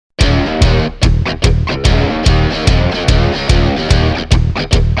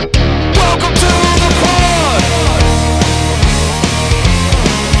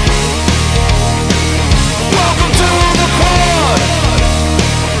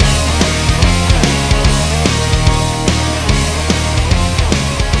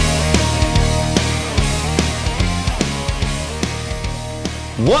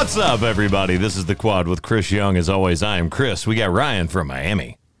What's up, everybody? This is The Quad with Chris Young. As always, I am Chris. We got Ryan from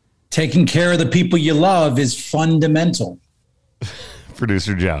Miami. Taking care of the people you love is fundamental.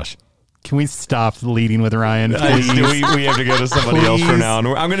 Producer Josh. Can we stop leading with Ryan, please? We have to go to somebody else for now. And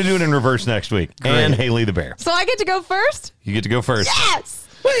I'm going to do it in reverse next week. Great. And Haley the Bear. So I get to go first? You get to go first. Yes!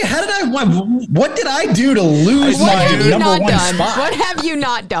 Wait, what did I do to lose my number one spot? What have you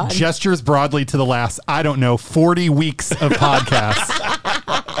not done? Gestures broadly to the last, 40 weeks of podcasts.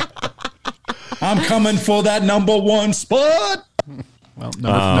 I'm coming for that number one spot. Well,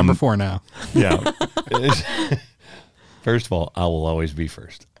 number 4 now. Yeah. First of all, I will always be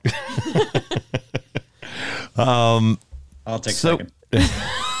first. I'll take second.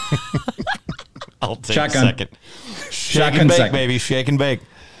 I'll take Shotgun. second. Shake and bake, baby. Shake and bake.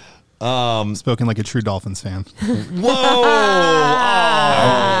 Spoken like a true Dolphins fan. Whoa!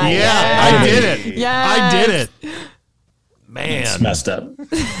 I did it. Yes. I did it. Man, it's messed up.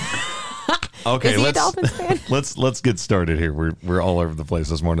 Okay, Is he a Dolphins fan? let's get started here. We're all over the place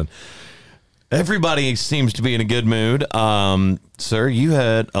this morning. Everybody seems to be in a good mood. Sir, you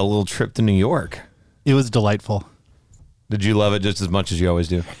had a little trip to New York. It was delightful. Did you love it just as much as you always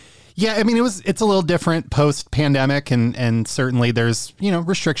do? Yeah, I mean, it's a little different post-pandemic, and certainly there's,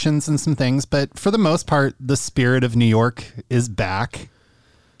 restrictions and some things, but for the most part, the spirit of New York is back.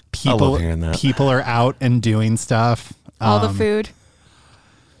 I love hearing that. People are out and doing stuff. All the food.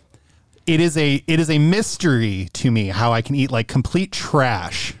 It is a mystery to me how I can eat like complete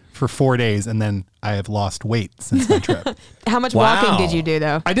trash for 4 days, and then I have lost weight since my trip. How much Wow. walking did you do,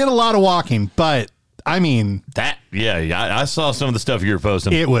 though? I did a lot of walking, but I mean... I saw some of the stuff you were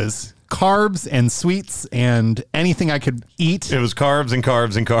posting. It was carbs and sweets and anything I could eat. It was carbs and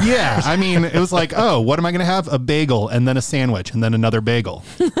carbs and carbs. Yeah, I mean, it was like, oh, what am I going to have? A bagel and then a sandwich and then another bagel.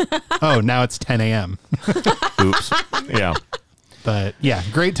 Oh, now it's 10 a.m. Oops. Yeah. But yeah,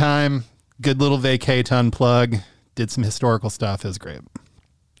 great time. Good little vacay to unplug. Did some historical stuff. It was great.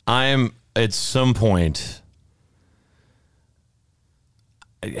 I am at some point...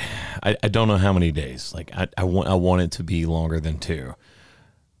 I don't know how many days. Like I want it to be longer than 2.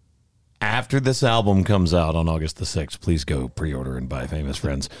 After this album comes out on August the 6th, please go pre-order and buy Famous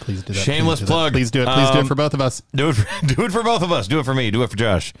Friends. Please do that. Shameless plug. Please do it. Please do it for both of us. Do it for both of us. Do it for me. Do it for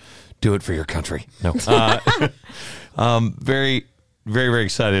Josh. Do it for your country. No. Very, very, very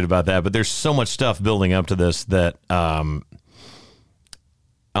excited about that. But there's so much stuff building up to this that on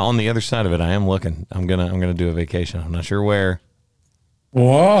the other side of it, I am looking. I'm gonna do a vacation. I'm not sure where.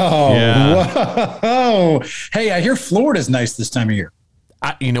 Whoa. Yeah. Whoa. Hey, I hear Florida's nice this time of year.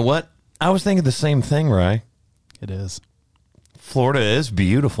 You know what? I was thinking the same thing, Rye. It is. Florida is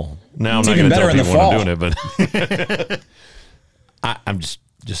beautiful. Now, It's I'm not even going to better tell in the people when I'm doing it, but I'm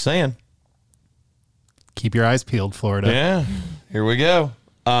just saying. Keep your eyes peeled, Florida. Yeah. Here we go.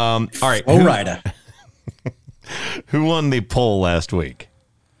 All right. Oh, Ryder. Who won the poll last week?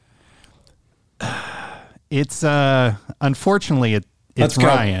 It's unfortunately it's Let's go.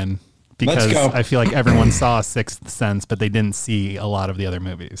 Ryan, because Let's go. I feel like everyone saw Sixth Sense, but they didn't see a lot of the other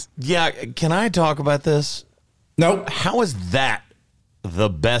movies. Yeah. Can I talk about this? Nope. How is that the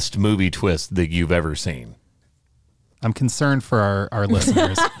best movie twist that you've ever seen? I'm concerned for our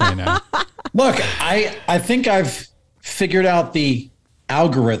listeners right now. Look, I think I've figured out the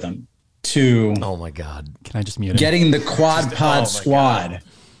algorithm to Oh my God. Can I just mute him? getting the Quad Pod Squad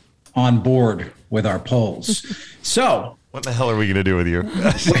on board with our polls. So, What the hell are we going to do with you?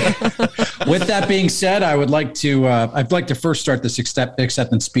 with that being said, I'd like to first start this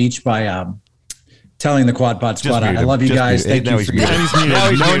acceptance speech by telling the Quad Pod Squad, I love you guys. Thank you for muted. He's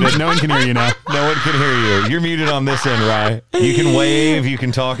muted. No one can hear you now. No one can hear you. You're muted on this end, Rye. You can wave. You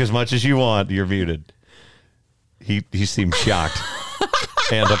can talk as much as you want. You're muted. He seems shocked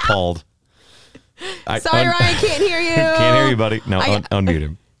and appalled. Sorry, Ryan, can't hear you. Can't hear you, buddy. No, unmute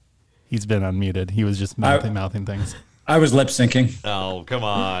him. He's been unmuted. He was just mouthing things. I was lip syncing. Oh, come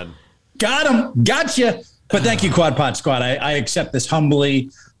on. Got him. Gotcha. But thank you, Quad Pod Squad. I accept this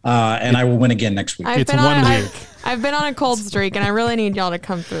humbly, and I will win again next week. It's 1 week. I've been on a cold streak, and I really need y'all to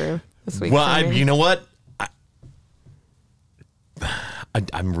come through this week. Well, you know what?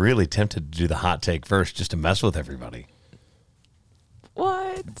 I'm really tempted to do the hot take first just to mess with everybody.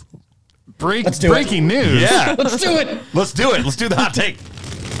 What? Breaking news. Yeah. Let's do it. Let's do it. Let's do the hot take.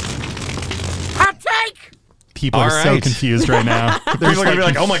 Hot take! People All are so right. confused right now. People are going to be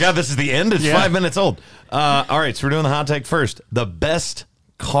like, oh my God, this is the end. It's Yeah. 5 minutes old. All right, so we're doing the hot take first. The best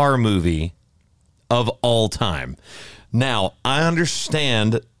car movie of all time. Now, I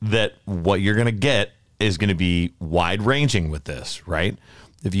understand that what you're going to get is going to be wide-ranging with this, right?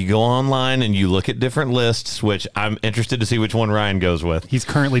 If you go online and you look at different lists, which I'm interested to see which one Ryan goes with. He's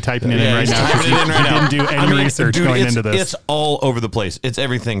currently typing it in right now. He didn't do any research going into this. It's all over the place. It's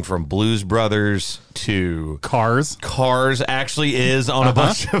everything from Blues Brothers to Cars. Cars actually is on a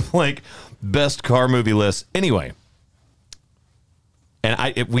bunch of like best car movie lists. Anyway,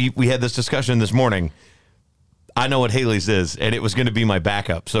 and we had this discussion this morning. I know what Haley's is, and it was going to be my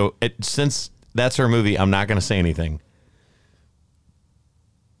backup. So since that's her movie, I'm not going to say anything.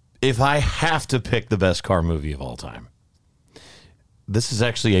 If I have to pick the best car movie of all time, this is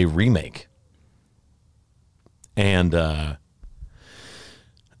actually a remake. And I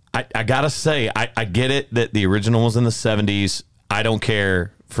got to say, I get it that the original was in the 70s. I don't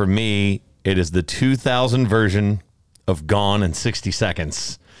care. For me, it is the 2000 version of Gone in 60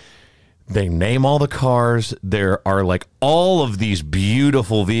 Seconds. They name all the cars. There are like all of these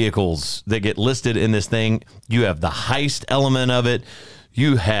beautiful vehicles that get listed in this thing. You have the heist element of it.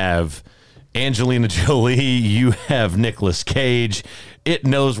 You have Angelina Jolie. You have Nicolas Cage. It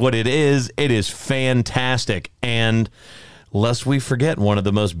knows what it is. It is fantastic. And lest we forget one of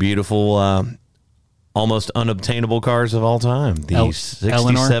the most beautiful, almost unobtainable cars of all time, the 67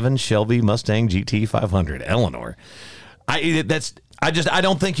 Eleanor? Shelby Mustang GT 500. Eleanor. I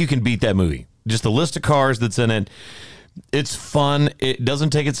don't think you can beat that movie. Just the list of cars that's in it. It's fun. It doesn't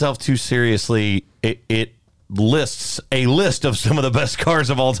take itself too seriously. It lists a list of some of the best cars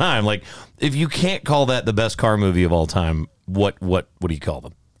of all time. Like, if you can't call that the best car movie of all time, what do you call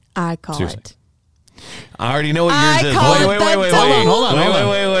them? I call it. I already know what yours is.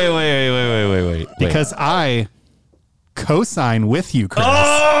 Wait. Because I co-sign with you, Chris.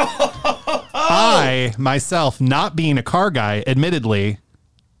 I, myself, not being a car guy, admittedly,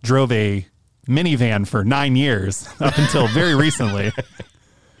 drove a minivan for 9 years up until very recently.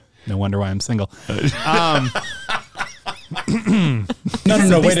 No wonder why I'm single. No,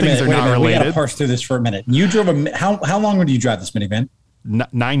 wait a minute. We got to parse through this for a minute. You drove how long did you drive this minivan?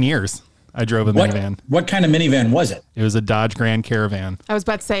 9 years. I drove a minivan. What kind of minivan was it? It was a Dodge Grand Caravan. I was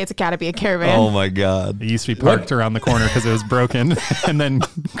about to say it's got to be a Caravan. Oh my God. It used to be parked around the corner because it was broken. And then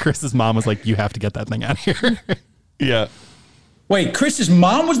Chris's mom was like, you have to get that thing out of here. Yeah. Wait, Chris's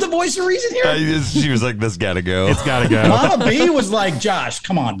mom was the voice of reason here? She was like, this got to go. It's got to go. Mama B was like, Josh,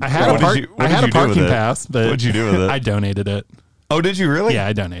 come on. I had a parking pass, but what'd you do with it? I donated it. Oh, did you really? Yeah,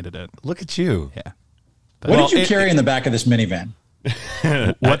 I donated it. Look at you. Yeah. What did you carry in the back of this minivan?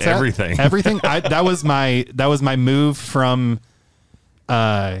 What's everything? That? Everything. That was my move from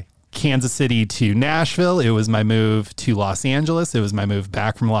Kansas City to Nashville. It was my move to Los Angeles. It was my move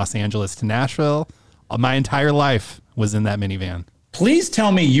back from Los Angeles to Nashville. My entire life was in that minivan. Please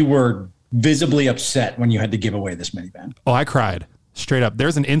tell me you were visibly upset when you had to give away this minivan. Oh, I cried. Straight up.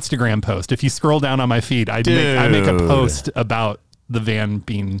 There's an Instagram post. If you scroll down on my feed, I make a post about the van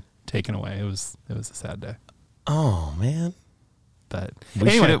being taken away. It was a sad day. Oh man. But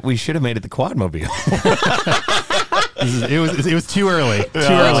we should have made it the Quadmobile. It was too early. Which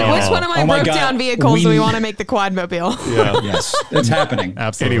one of my broke down vehicles do we want to make the Quadmobile? Yeah. Yes, it's happening.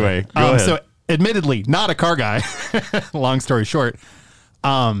 Absolutely. Anyway, go ahead. So admittedly, not a car guy. Long story short,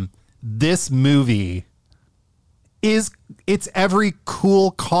 this movie it's every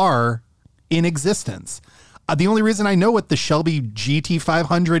cool car in existence. The only reason I know what the Shelby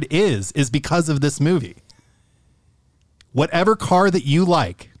GT500 is because of this movie. Whatever car that you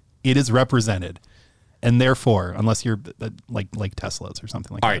like, it is represented. And therefore, unless you're like Teslas or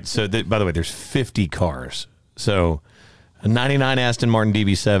something like that. All right. So, by the way, there's 50 cars. So, a 99 Aston Martin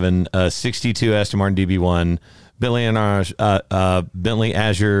DB7, a 62 Aston Martin DB1, Bentley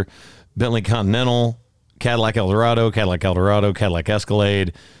Azure, Bentley Continental, Cadillac Eldorado, Cadillac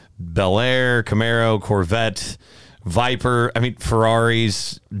Escalade, Bel Air, Camaro, Corvette, Viper. I mean,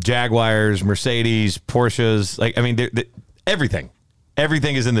 Ferraris, Jaguars, Mercedes, Porsches. Like, I mean, everything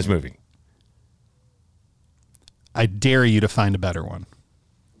is in this movie. I dare you to find a better one.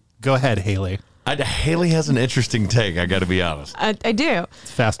 Go ahead, Haley. Haley has an interesting take. I got to be honest. I do.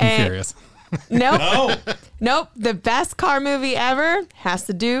 It's Fast and Furious. Nope. Nope. The best car movie ever has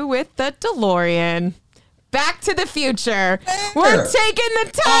to do with the DeLorean. Back to the Future. We're taking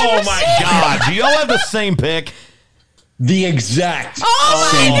the time machine. Oh my God. Do y'all have the same pick? The exact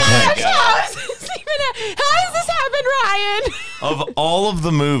same gosh. pick. How does this happen, Ryan? Of all of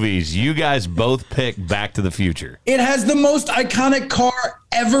the movies, you guys both pick Back to the Future. It has the most iconic car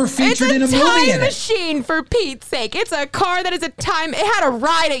ever featured in a movie. It's a time machine, for Pete's sake. It's a car that is a time. It had a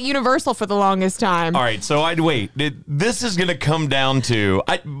ride at Universal for the longest time. All right, so I'd wait. This is going to come down to.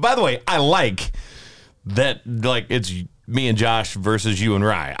 By the way, I like that. Like, it's me and Josh versus you and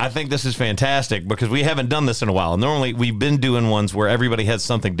Rye. I think this is fantastic because we haven't done this in a while. Normally, we've been doing ones where everybody has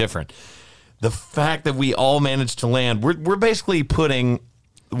something different. The fact that we all managed to land, we're basically putting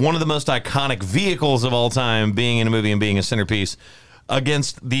one of the most iconic vehicles of all time being in a movie and being a centerpiece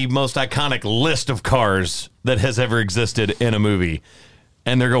against the most iconic list of cars that has ever existed in a movie.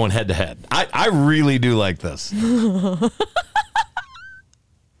 And they're going head to head. I really do like this.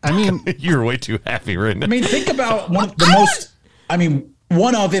 I mean, you're way too happy right now. I mean, think about one of the most,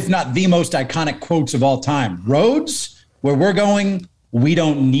 one of, if not the most iconic quotes of all time. Roads, where we're going, we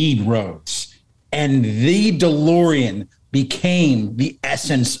don't need roads. And the DeLorean became the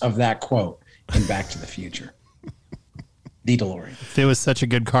essence of that quote in Back to the Future. The DeLorean. If it was such a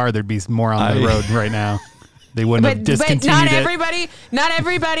good car, there'd be more on the road right now. They wouldn't have discontinued not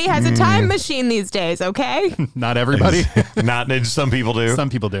everybody has a time machine these days, okay? Not everybody. Some people do. Some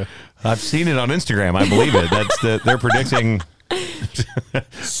people do. I've seen it on Instagram. I believe it. They're predicting.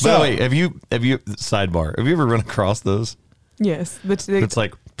 So, by the way, have you sidebar? Have you ever run across those? Yes, It's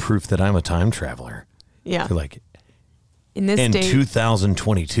like proof that I'm a time traveler. Yeah. You're like in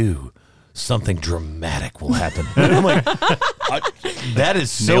 2022. Something dramatic will happen. And I'm like, that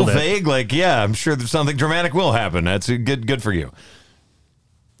is so vague. Like, yeah, I'm sure that something dramatic will happen. That's good for you.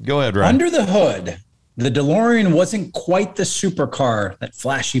 Go ahead, Ryan. Under the hood, the DeLorean wasn't quite the supercar that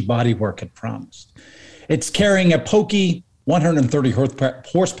flashy bodywork had promised. It's carrying a pokey 130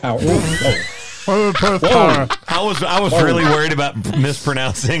 horsepower. Whoa. I was really worried about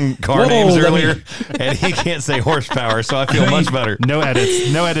mispronouncing car names earlier, and he can't say horsepower, so I feel much better. No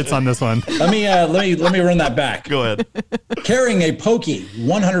edits on this one. Let me run that back. Go ahead. Carrying a pokey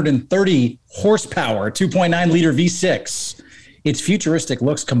 130 horsepower 2.9 liter V6. Its futuristic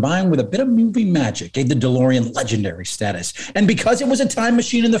looks combined with a bit of movie magic gave the DeLorean legendary status. And because it was a time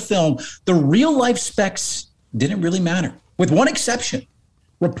machine in the film, the real life specs didn't really matter, with one exception.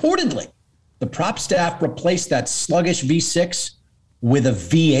 Reportedly, the prop staff replaced that sluggish V6 with a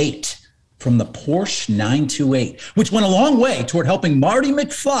V8 from the Porsche 928, which went a long way toward helping Marty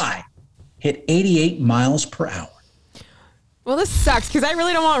McFly hit 88 miles per hour. Well, this sucks because I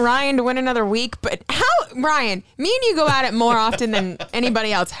really don't want Ryan to win another week. But how, Ryan, me and you go at it more often than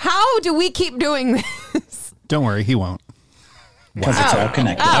anybody else. How do we keep doing this? Don't worry, he won't. Because it's all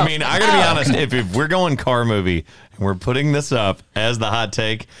connected. I mean, I got to be honest. If we're going car movie and we're putting this up as the hot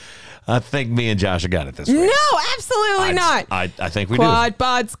take, I think me and Josh have got it this week. No, absolutely not. I think we Quad,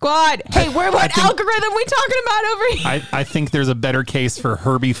 bod, squad. Hey, what algorithm we talking about over here? I think there's a better case for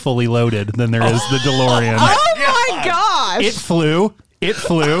Herbie fully loaded than there is the DeLorean. Oh my gosh. It flew.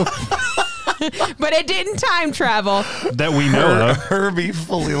 But it didn't time travel. That we know of. Herbie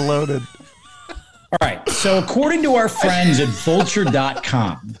fully loaded. All right. So according to our friends at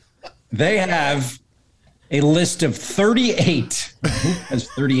vulture.com, they have a list of 38. That's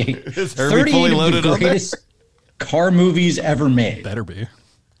 38. Is Herbie fully loaded of the greatest car movies ever made. Better be.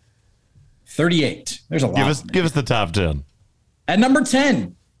 38. There's a lot. Give us the top 10. At number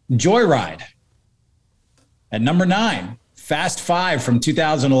 10, Joyride. At number 9, Fast 5 from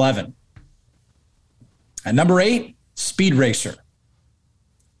 2011. At number 8, Speed Racer.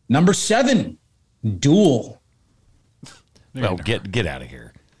 Number 7, Duel. Oh, get out of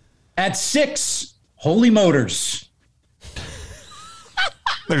here. At 6, Holy Motors.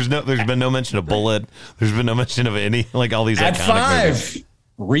 There's been no mention of Bullet. There's been no mention of any, like all these At iconic 5, movies.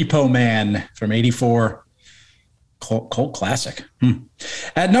 Repo Man from 84. Cult classic.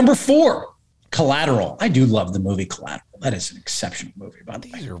 At number 4, Collateral. I do love the movie Collateral. That is an exceptional movie, by the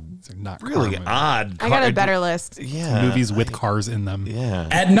way. These are not Really odd. I got a better list. Yeah. movies with cars in them. Yeah.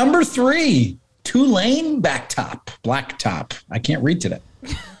 At number 3, Two-Lane Blacktop. I can't read today.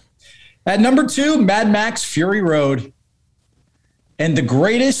 At number 2, Mad Max Fury Road. And the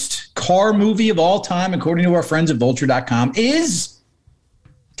greatest car movie of all time, according to our friends at vulture.com, is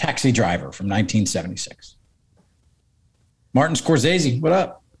Taxi Driver from 1976. Martin Scorsese, what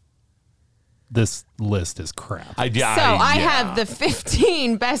up? This list is crap. I have the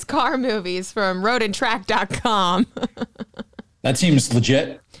 15 best car movies from roadandtrack.com. That seems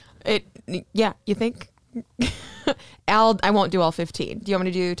legit. Yeah, you think? I won't do all 15. Do you want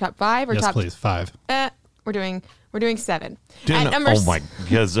me to do top 5 or yes, top? Please, 5. We're doing 7. Oh my,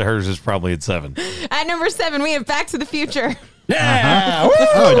 because hers is probably at 7. At number 7, we have Back to the Future. Yeah.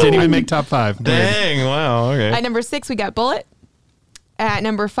 Oh, it didn't even make top 5. Dang, wow, okay. At number 6, we got Bullet. At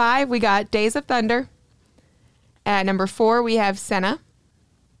number 5, we got Days of Thunder. At number 4, we have Senna.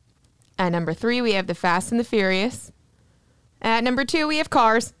 At number 3, we have The Fast and the Furious. At number 2, we have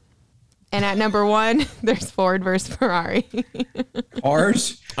Cars. And at number 1, there's Ford versus Ferrari.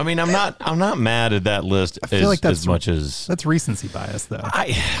 Cars. I mean, I'm not mad at that list as much as that's recency bias, though.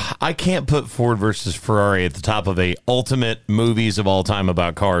 I can't put Ford versus Ferrari at the top of a ultimate movies of all time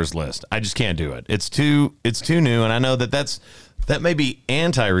about cars list. I just can't do it. It's too new, and I know that may be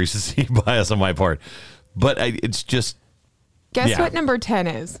anti-recency bias on my part, but it's just. Guess what number 10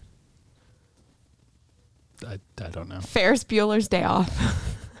 is? I don't know. Ferris Bueller's Day Off.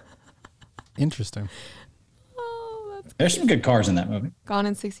 Interesting. Oh, There's some good cars in that movie. Gone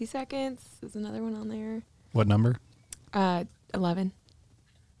in 60 Seconds. There's another one on there. What number? 11.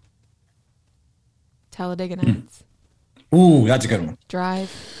 Talladega Nights. Ooh, that's a good one. Drive.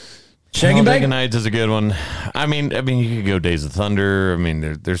 Talladega Nights is a good one. I mean, you could go Days of Thunder. I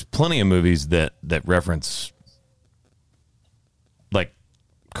mean, there's plenty of movies that reference like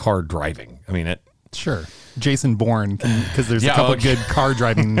car driving. I mean, Sure. Jason Bourne, because there's a couple good car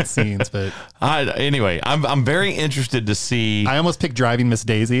driving scenes. But anyway, I'm very interested to see. I almost picked Driving Miss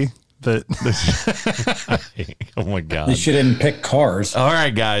Daisy, but oh my god, you shouldn't pick cars. All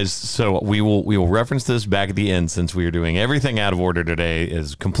right, guys. So we will reference this back at the end since we are doing everything out of order today.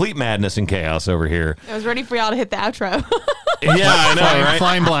 Is complete madness and chaos over here. I was ready for y'all to hit the outro. Yeah, I know, right?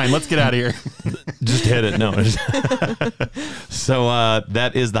 Flying blind. Let's get out of here. Just hit it. No. So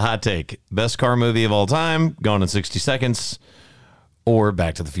that is the hot take. Best car movie of all time, Gone in 60 Seconds, or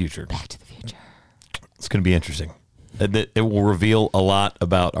Back to the Future. Back to the Future. It's going to be interesting. It will reveal a lot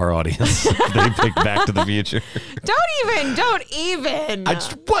about our audience if they pick Back to the Future. Don't even. That's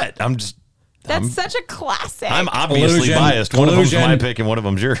such a classic. I'm obviously biased. One of them's my pick and one of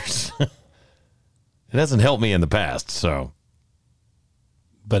them's yours. It hasn't helped me in the past, so.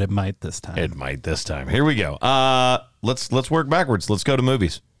 But it might this time. Here we go. Let's work backwards. Let's go to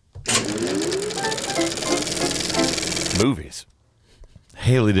movies.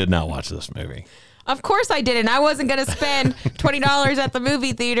 Haley did not watch this movie. Of course I didn't. I wasn't going to spend $20 at the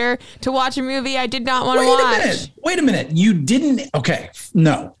movie theater to watch a movie I did not want to watch. Wait a minute. You didn't. Okay.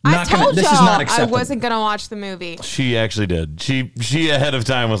 No. I told y'all I wasn't going to watch the movie. She actually did. She ahead of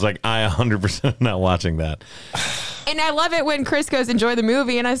time was like, I 100% not watching that. And I love it when Chris goes, enjoy the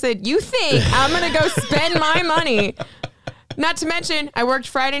movie. And I said, you think I'm going to go spend my money? Not to mention, I worked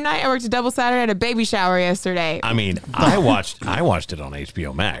Friday night. I worked a double Saturday. I had a baby shower yesterday. I mean, I watched it on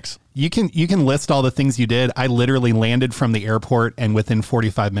HBO Max. You can list all the things you did. I literally landed from the airport and within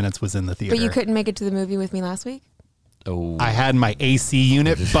 45 minutes was in the theater. But you couldn't make it to the movie with me last week? Oh. I had my AC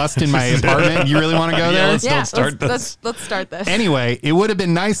unit bust in my apartment. You really want to go there? Let's start this. Anyway, it would have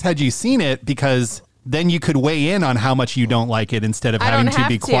been nice had you seen it because then you could weigh in on how much you don't like it instead of having to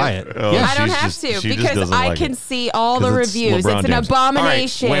be quiet. Oh, yeah. I don't have to because I can see all the reviews. It's an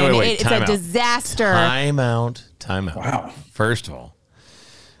abomination. Right. Wait. It's a disaster. Time out. Wow. First of all,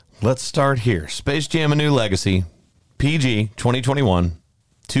 let's start here. Space Jam: A New Legacy, PG 2021,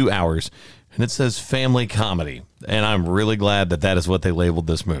 2 hours. And it says family comedy. And I'm really glad that is what they labeled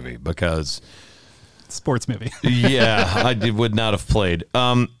this movie because... Sports movie. Yeah, I would not have played.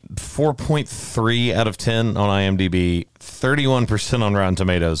 4.3 out of 10 on IMDb, 31% on Rotten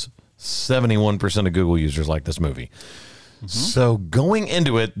Tomatoes, 71% of Google users like this movie. Mm-hmm. So going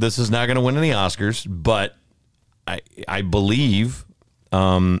into it, this is not going to win any Oscars, but I believe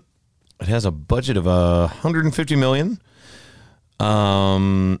it has a budget of $150 million.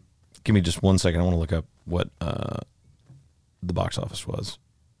 Give me just 1 second. I want to look up what the box office was.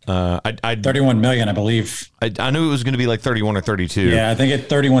 31 million, I believe. I knew it was going to be like 31 or 32. Yeah, I think it's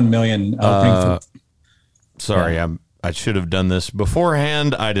 31 million. Sorry, I should have done this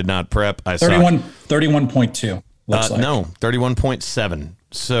beforehand. I did not prep. I 31.2. No, 31.7.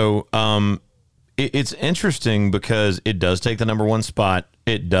 So it's interesting because it does take the number one spot.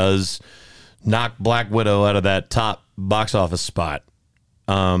 It does knock Black Widow out of that top box office spot.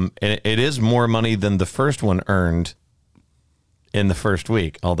 And it is more money than the first one earned in the first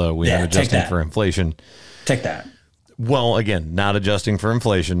week, although we are adjusting for inflation. Take that. Well, again, not adjusting for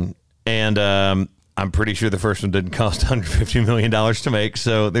inflation. And I'm pretty sure the first one didn't cost $150 million to make.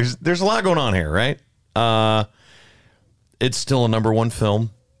 So there's a lot going on here, right? It's still a number one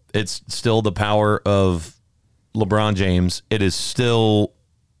film. It's still the power of LeBron James. It is still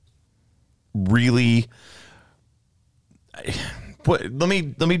really... Let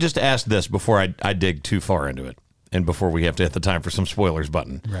me just ask this before I dig too far into it. And before we have to hit the time for some spoilers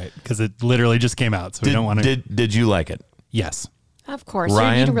button. Right, because it literally just came out, so we don't want to... Did you like it? Yes. Of course.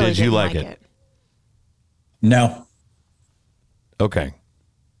 Ryan, really did you like it? No. Okay.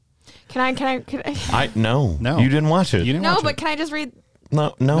 Can I? No. You didn't watch it. No, but can I just read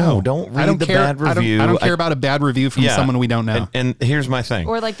No, don't read the care, bad review. I don't care about a bad review from someone we don't know. And here's my thing.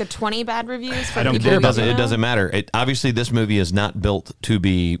 Or like the 20 bad reviews. I don't care about that. It doesn't matter. Obviously, this movie is not built to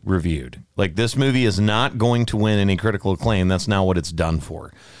be reviewed. Like, this movie is not going to win any critical acclaim. That's not what it's done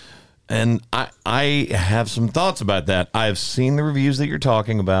for. And I have some thoughts about that. I've seen the reviews that you're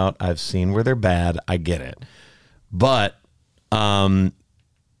talking about. I've seen where they're bad. I get it. But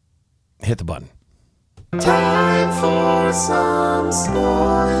hit the button. Time for some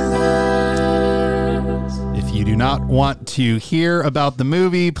spoilers. If you do not want to hear about the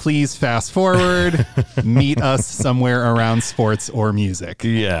movie, please fast forward. Meet us somewhere around sports or music.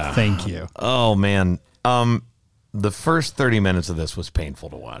 Yeah. Thank you. Oh, man. The first 30 minutes of this was painful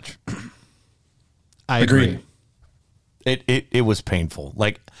to watch. I agree. It was painful.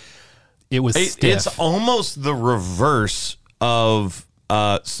 Like, it was stiff. It's almost the reverse of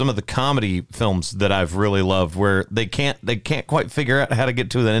some of the comedy films that I've really loved, where they can't quite figure out how to get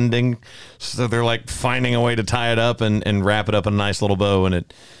to the ending, so they're like finding a way to tie it up and wrap it up in a nice little bow, and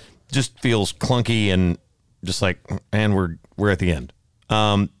it just feels clunky and just like, and we're at the end.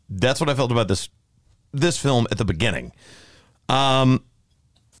 That's what I felt about this film at the beginning.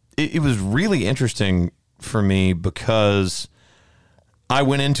 It was really interesting for me because I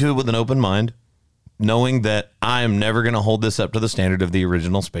went into it with an open mind, knowing that I am never going to hold this up to the standard of the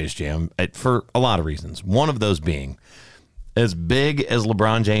original Space Jam for a lot of reasons. One of those being, as big as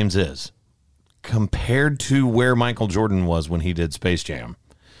LeBron James is, compared to where Michael Jordan was when he did Space Jam,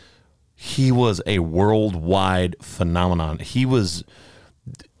 he was a worldwide phenomenon. He was,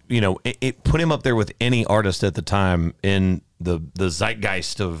 it put him up there with any artist at the time in the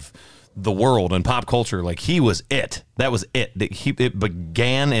zeitgeist of the world and pop culture. Like, he was it. That was it. It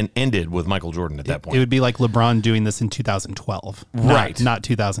began and ended with Michael Jordan at that point. It would be like LeBron doing this in 2012. Right. Not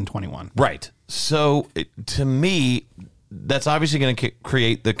 2021. Right. So to me, that's obviously going to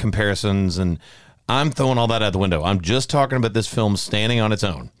create the comparisons, and I'm throwing all that out the window. I'm just talking about this film standing on its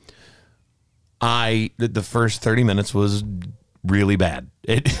own. The first 30 minutes was really bad.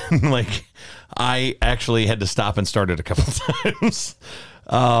 I actually had to stop and start it a couple times.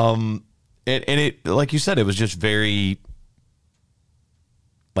 It like you said, it was just very,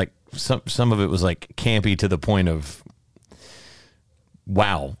 like, some of it was like campy to the point of,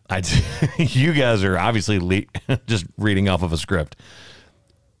 wow, you guys are obviously just reading off of a script.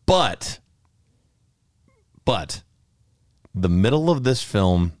 But the middle of this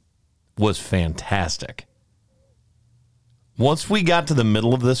film was fantastic. Once we got to the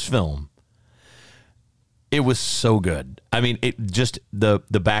middle of this film, it was so good. I mean, it just the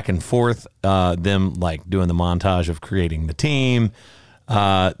back and forth, them like doing the montage of creating the team,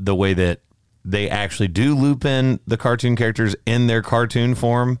 the way that they actually do loop in the cartoon characters in their cartoon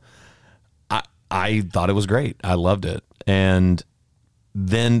form. I thought it was great. I loved it. And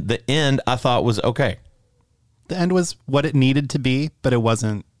then the end I thought was okay. The end was what it needed to be, but it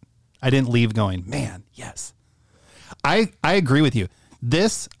wasn't. I didn't leave going, man, yes. I agree with you.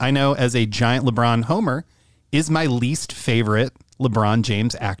 This, I know as a giant LeBron homer, is my least favorite LeBron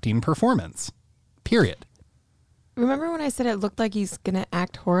James acting performance, period. Remember when I said it looked like he's going to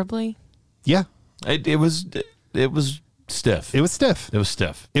act horribly? Yeah. It was stiff. It was stiff. It was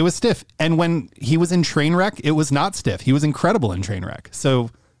stiff. It was stiff. And when he was in Trainwreck, it was not stiff. He was incredible in Trainwreck. So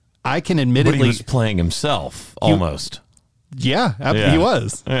I can admittedly... But he was playing himself, almost. Yeah, he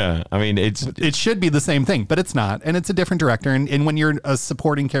was. Yeah, I mean, it should be the same thing, but it's not. And it's a different director. And when you're a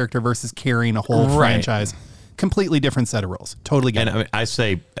supporting character versus carrying a whole franchise... Completely different set of roles. Totally get it. And I mean, I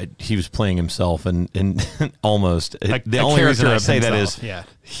say he was playing himself and almost. The a only reason I say himself. that is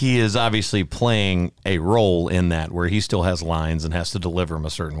he is obviously playing a role in that where he still has lines and has to deliver them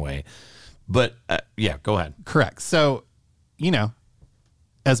a certain way. But go ahead. Correct. So,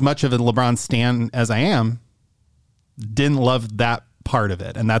 as much of a LeBron stan as I am, didn't love that part of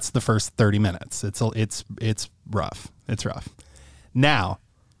it. And that's the first 30 minutes. It's rough. It's rough. Now,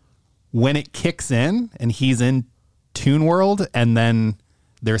 when it kicks in and he's in Toon World and then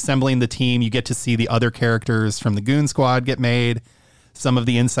they're assembling the team, you get to see the other characters from the Goon Squad get made. Some of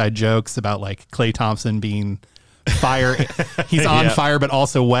the inside jokes about like Klay Thompson being fire. He's on fire, but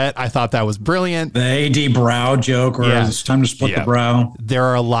also wet. I thought that was brilliant. The AD brow joke where it's time to split the brow. There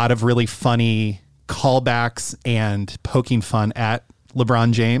are a lot of really funny callbacks and poking fun at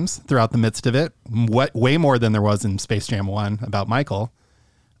LeBron James throughout the midst of it. Way more than there was in Space Jam 1 about Michael.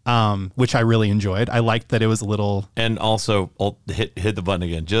 Which I really enjoyed. I liked that it was a little... And also, I'll hit the button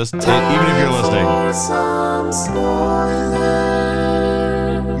again. Just even if you're listening.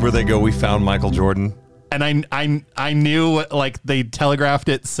 Where they go, we found Michael Jordan. And I knew, like, they telegraphed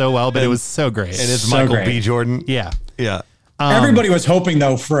it so well, but it was so great. And it's Michael B. Jordan. Yeah. Yeah. Everybody was hoping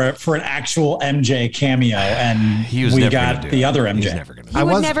though for an actual MJ cameo, and we got the other MJ. He was never going to do He it.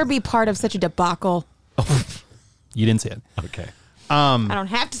 would never be part of such a debacle. You didn't see it. Okay. I don't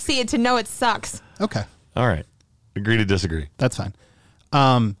have to see it to know it sucks. Okay. All right. Agree to disagree. That's fine.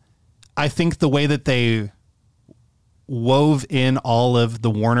 I think the way that they wove in all of the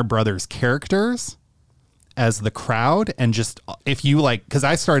Warner Brothers characters as the crowd, and just if you like, because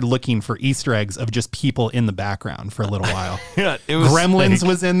I started looking for Easter eggs of just people in the background for a little while. Yeah, it was Gremlins like,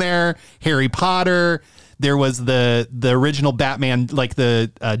 was in there, Harry Potter. There was the original Batman, like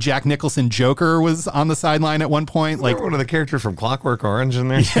the Jack Nicholson Joker was on the sideline at one point. Like one of the characters from Clockwork Orange in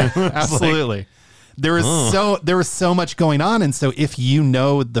there. yeah, absolutely. There was so much going on, and so if you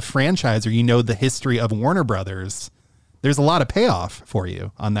know the franchise or you know the history of Warner Brothers, there's a lot of payoff for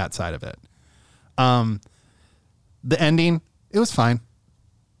you on that side of it. The ending, it was fine.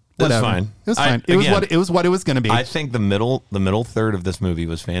 Whatever. It was fine. It was what it was going to be. I think the middle third of this movie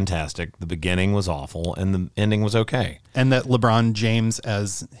was fantastic. The beginning was awful, and the ending was okay. And that LeBron James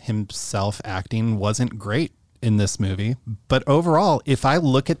as himself acting wasn't great in this movie. But overall, if I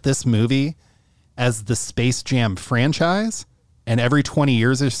look at this movie as the Space Jam franchise, and every 20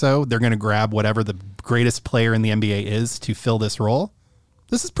 years or so, they're going to grab whatever the greatest player in the NBA is to fill this role,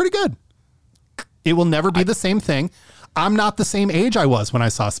 this is pretty good. It will never be the same thing. I'm not the same age I was when I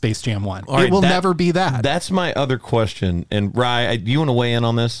saw Space Jam 1. All right, it will never be that. That's my other question. And Rye, do you want to weigh in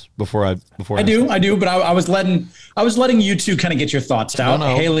on this before I do, but I was letting you two kind of get your thoughts out.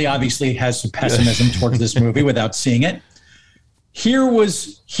 No. Haley obviously has some pessimism towards this movie without seeing it.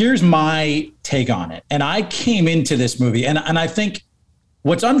 Here's my take on it. And I came into this movie and I think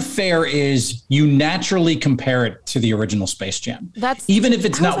what's unfair is you naturally compare it to the original Space Jam. Even if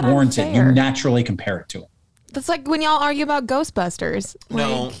it's not warranted, unfair? You naturally compare it to it. That's like when y'all argue about Ghostbusters.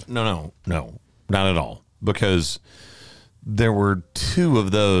 No, not at all. Because there were two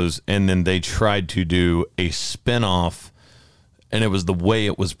of those, and then they tried to do a spinoff, and it was the way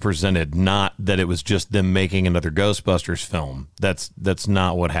it was presented, not that it was just them making another Ghostbusters film. That's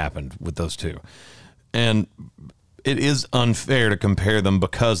not what happened with those two. And it is unfair to compare them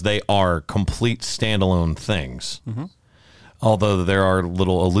because they are complete standalone things. Mm-hmm. Although there are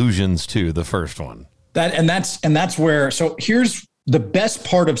little allusions to the first one. That's where, so here's the best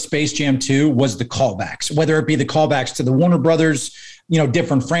part of Space Jam 2 was the callbacks, whether it be the callbacks to the Warner Brothers,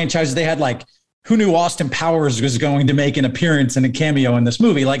 different franchises. They had like, who knew Austin Powers was going to make an appearance and a cameo in this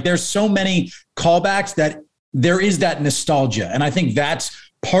movie? Like there's so many callbacks that there is that nostalgia. And I think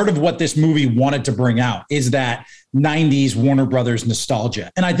that's part of what this movie wanted to bring out is that 90s Warner Brothers nostalgia.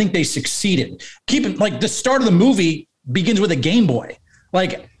 And I think they succeeded. Like the start of the movie begins with a Game Boy.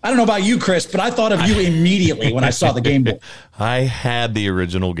 Like, I don't know about you, Chris, but I thought of you immediately when I saw the Game Boy. I had the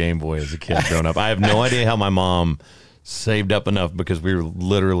original Game Boy as a kid growing up. I have no idea how my mom saved up enough because we were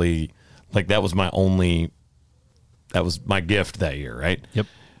literally like, that was my gift that year. Right. Yep.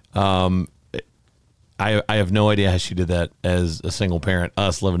 I have no idea how she did that as a single parent,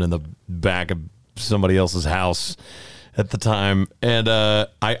 us living in the back of somebody else's house at the time. And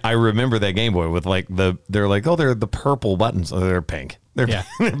I remember that Game Boy with like they're the purple buttons. Oh, they're pink. They're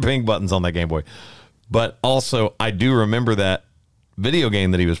pink buttons on that Game Boy. But also I do remember that video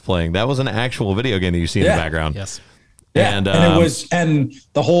game that he was playing. That was an actual video game that you see in the background. Yes. Yeah. And it was, and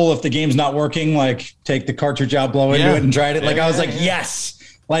the whole, if the game's not working, like take the cartridge out, blow into it and try it. Like I was like, yes.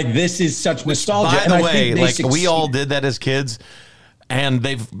 Like this is such nostalgia. By the way, like we all did that as kids, and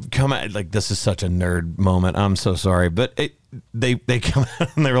they've come out like, this is such a nerd moment. I'm so sorry, but they come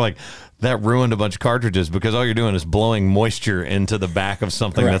out and they were like, that ruined a bunch of cartridges because all you're doing is blowing moisture into the back of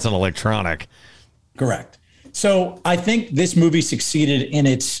something that's an electronic. Correct. So I think this movie succeeded in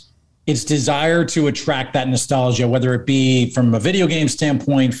its desire to attract that nostalgia, whether it be from a video game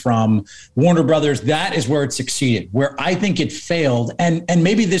standpoint, from Warner Brothers. That is where it succeeded. Where I think it failed, and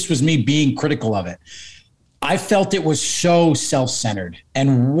maybe this was me being critical of it, I felt it was so self-centered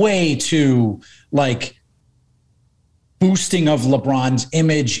and way too like boosting of LeBron's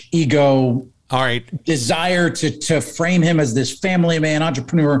image, ego, all right, desire to frame him as this family man,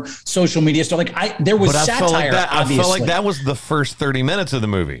 entrepreneur, social media stuff. Like there was satire. I felt like that was the first 30 minutes of the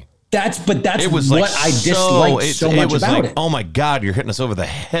movie. That's what I disliked so much about it. Oh my God, you're hitting us over the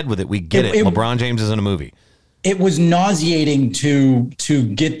head with it. We get it. LeBron James is in a movie. It was nauseating to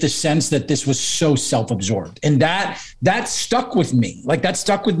get the sense that this was so self-absorbed. And that stuck with me. Like that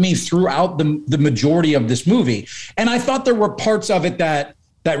stuck with me throughout the majority of this movie. And I thought there were parts of it that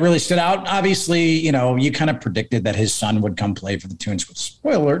really stood out. Obviously, you kind of predicted that his son would come play for the Twins.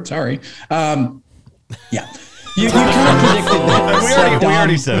 Spoiler alert, sorry. Yeah. You kind of predicted that. We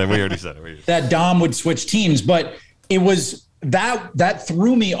already said it. That Dom would switch teams, but it was that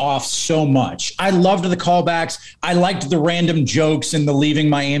threw me off so much. I loved the callbacks. I liked the random jokes and the leaving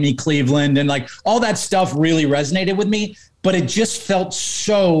Miami, Cleveland, and like all that stuff really resonated with me. But it just felt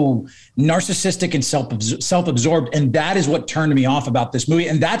so narcissistic and self-absorbed. And that is what turned me off about this movie.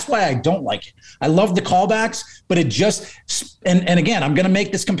 And that's why I don't like it. I love the callbacks, but it just, and again, I'm going to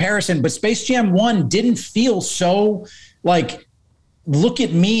make this comparison, but Space Jam 1 didn't feel so like, look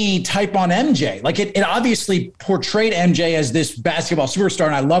at me type on MJ. Like it obviously portrayed MJ as this basketball superstar.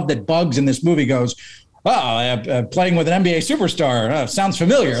 And I love that Bugs in this movie goes, playing with an NBA superstar. Sounds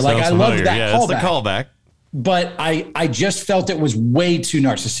familiar. I love that yeah, callback. It's the callback. But I just felt it was way too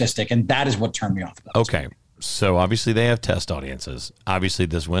narcissistic, and that is what turned me off about it. Okay, so obviously they have test audiences. Obviously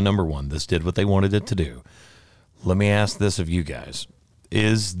this went number one. This did what they wanted it to do. Let me ask this of you guys.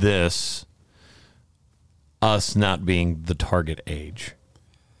 Is this us not being the target age?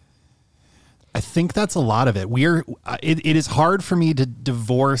 I think that's a lot of it. It is hard for me to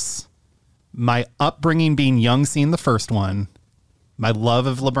divorce my upbringing being young, seeing the first one, my love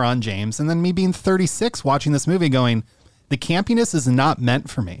of LeBron James, and then me being 36 watching this movie going, the campiness is not meant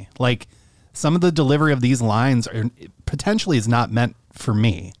for me. Like some of the delivery of these lines potentially is not meant for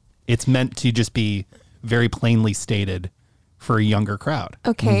me. It's meant to just be very plainly stated for a younger crowd.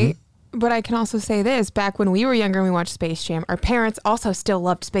 Okay. But I can also say this, back when we were younger and we watched Space Jam, our parents also still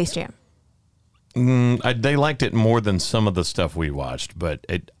loved Space Jam. They liked it more than some of the stuff we watched, but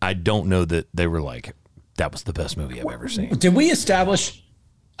I don't know that they were like, that was the best movie I've ever seen. Did we establish,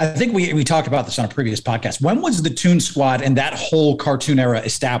 I think we talked about this on a previous podcast. When was the Toon Squad and that whole cartoon era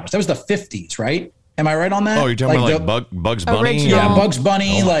established? That was the 50s, right? Am I right on that? Oh, you're talking about Bugs Bunny? Original. Yeah, Bugs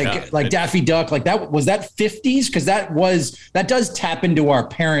Bunny, God. like Daffy Duck, like that. Was that 50s? Because that does tap into our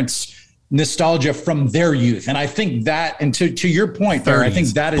parents' nostalgia from their youth. And I think that, and to your point, Bear, I think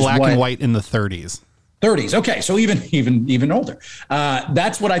that is black and white in the 30s. 30s. Okay, so even older.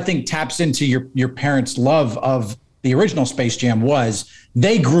 That's what I think taps into your parents' love of the original Space Jam was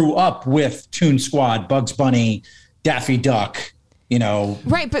they grew up with Toon Squad, Bugs Bunny, Daffy Duck,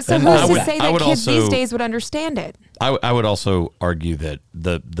 Right, but so And who's to say that kids also, these days would understand it? I would also argue that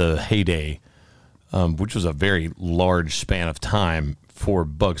the heyday, which was a very large span of time for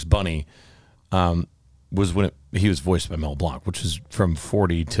Bugs Bunny, was when he was voiced by Mel Blanc, which is from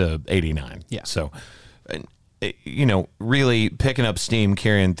 40 to 89. Yeah. So, really picking up steam,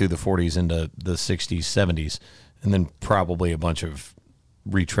 carrying through the 40s into the 60s, 70s, and then probably a bunch of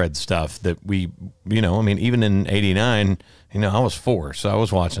retread stuff that even in 89, I was 4, so I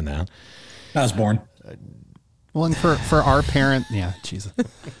was watching that. I was born. Well, and for our parent, yeah, Jesus.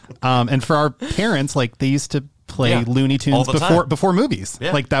 And for our parents, like they used to play Looney Tunes before movies.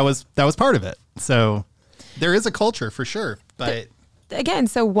 Yeah. Like that was part of it. So there is a culture for sure. But again,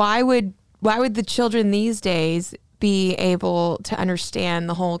 so why would the children these days be able to understand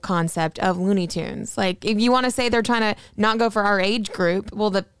the whole concept of Looney Tunes? Like if you want to say they're trying to not go for our age group, well,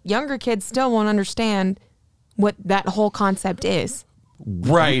 the younger kids still won't understand what that whole concept is.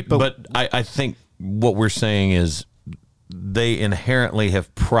 Right. But I think what we're saying is they inherently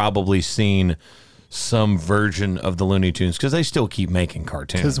have probably seen some version of the Looney Tunes because they still keep making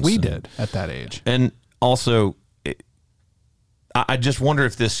cartoons. Because we did at that age. And also, I just wonder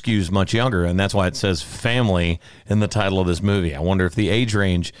if this skews much younger, and that's why it says family in the title of this movie. I wonder if the age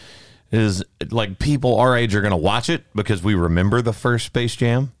range is like people our age are going to watch it because we remember the first Space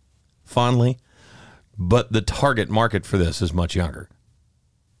Jam fondly, but the target market for this is much younger.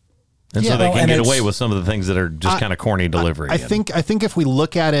 And so they can get away with some of the things that are just kind of corny delivery. I think if we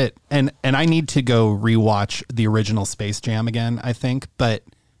look at it, and I need to go rewatch the original Space Jam again, but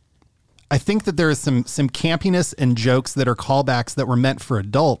I think that there is some campiness and jokes that are callbacks that were meant for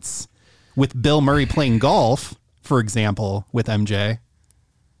adults, with Bill Murray playing golf, for example, with MJ.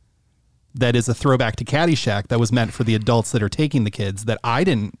 That is a throwback to Caddyshack that was meant for the adults that are taking the kids that I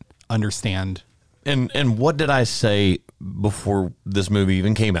didn't understand. And what did I say before this movie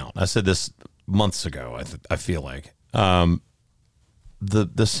even came out? I said this months ago. I feel like the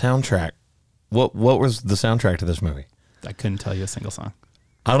soundtrack. What was the soundtrack to this movie? I couldn't tell you a single song.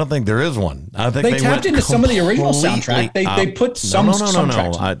 I don't think there is one. I think they tapped into some of the original soundtrack. They put some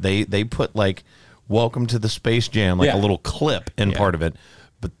No. They put like "Welcome to the Space Jam," like a little clip in part of it.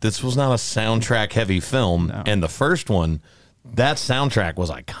 But this was not a soundtrack heavy film. No. And the first one, that soundtrack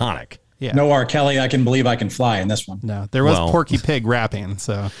was iconic. Yeah. No R. Kelly, I Can Believe I Can Fly in this one. No, there was Porky Pig rapping.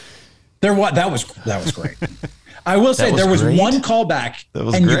 So that was great. I will say there was one callback,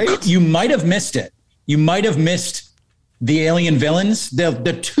 and you might have missed it. You might have missed the alien villains.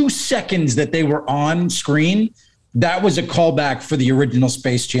 The 2 seconds that they were on screen That was a callback for the original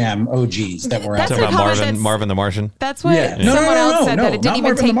Space Jam OGs that were out That's there. Talking about Marvin the Martian. That's what Yeah. someone else said, No, that it didn't not even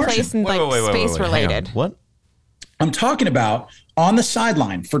Marvin the take Martian. place in Wait, space hang on. related. What? I'm talking about on the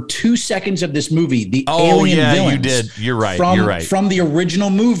sideline for 2 seconds of this movie, the Oh, alien yeah, you villains. did. You're right. From, You're right. From the original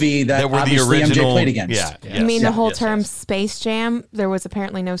movie that were the obviously original. MJ played against. Yeah. You mean the whole yes, term yes. Space Jam? There was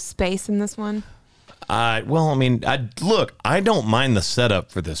apparently no space in this one. Well, I mean, I don't mind the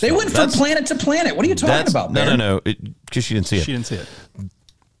setup for this. They film. went from planet to planet. What are you talking about, Bear? No, because she didn't see it. She didn't see it.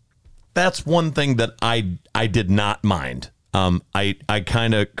 That's one thing that I did not mind. I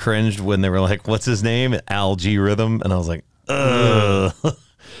kind of cringed when they were like, "What's his name?" Al G Rhythm, and I was like, "Ugh."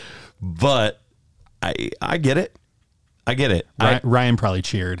 But I get it. I get it. Ryan probably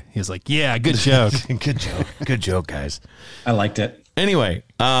cheered. He was like, "Yeah, good joke." Good joke, guys. I liked it. Anyway,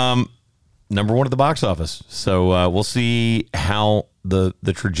 number one at the box office. So we'll see how the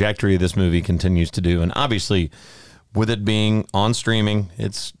trajectory of this movie continues to do. And obviously, with it being on streaming,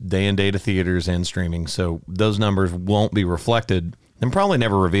 it's day and date of theaters and streaming. So those numbers won't be reflected and probably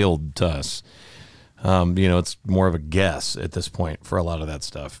never revealed to us. It's more of a guess at this point for a lot of that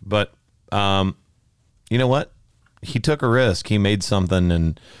stuff. But you know what? He took a risk. He made something.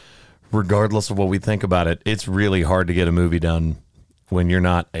 And regardless of what we think about it, it's really hard to get a movie done when you're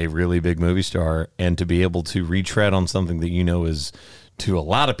not a really big movie star, and to be able to retread on something that is to a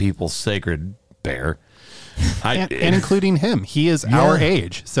lot of people sacred, Bear. And including him. He is our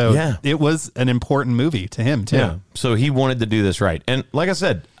age. So it was an important movie to him, too. Yeah. So he wanted to do this right. And like I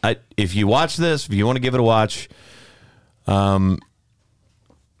said, if you watch this, if you want to give it a watch,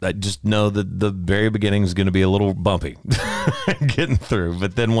 I just know that the very beginning is going to be a little bumpy getting through.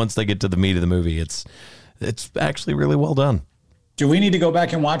 But then once they get to the meat of the movie, it's actually really well done. Do we need to go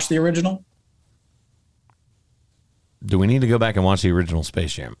back and watch the original? Do we need to go back and watch the original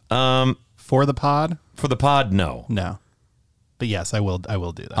Space Jam? For the pod? For the pod, no. No. But yes, I will do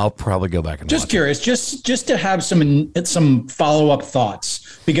that. I'll probably go back and Just watch curious, just to have some follow-up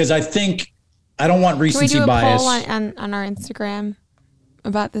thoughts, because I don't want Can we recency do a bias. poll on our Instagram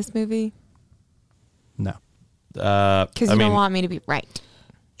about this movie? No. it. Because you don't want me to be right.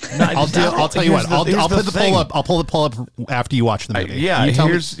 I'll tell you what. I'll put the poll up. I'll pull the poll up after you watch the movie.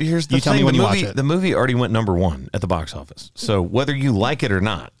 Here's the you thing. tell me when you watch movie, it. the movie already went number one at the box office. So whether you like it or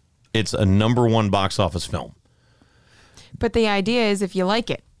not, it's a number one box office film. But the idea is, if you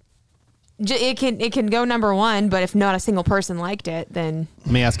like it, it can go number one. But if not a single person liked it, then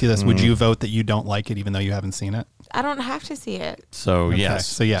Let me ask you this: would you vote that you don't like it, even though you haven't seen it? I don't have to see it. So yes.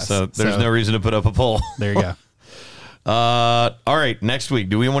 So yes. So there's So- no reason to put up a poll. There you go. All right. Next week,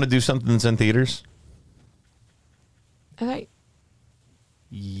 do we want to do something that's in theaters? I thought,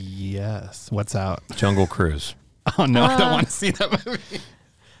 Yes. What's out? Jungle Cruise. Oh no, I don't want to see that movie.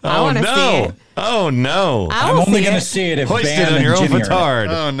 I Oh want to see no! it. Oh no! I I'm will only see going to it. see it if Hoist Bam it on and your own Jimmy are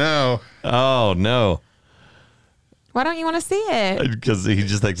in it. petard. no. Oh no! Why don't you want to see it? Because he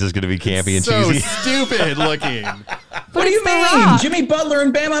just thinks it's going to be campy and So cheesy. stupid looking. What do you it's The mean? Rock. Jimmy Butler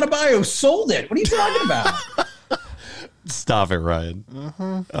and Bam Adebayo sold it. What are you talking about? Stop it, Ryan.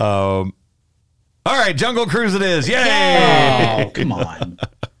 All right, Jungle Cruise it is. Yay! Oh, come on.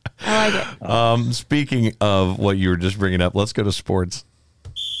 I like it. Speaking of what you were just bringing up, let's go to sports.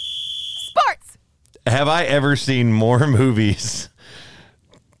 Sports. Have I ever seen more movies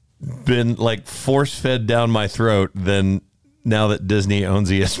been like force fed down my throat than now that Disney owns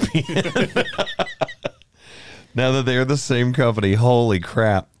ESPN? Now that they're the same company. Holy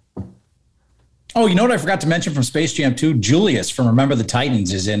crap. Oh, you know what I forgot to mention from Space Jam 2? Julius from Remember the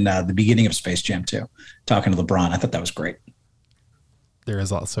Titans is in the beginning of Space Jam 2, talking to LeBron. I thought that was great. There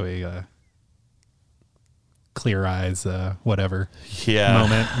is also a clear eyes, whatever Yeah.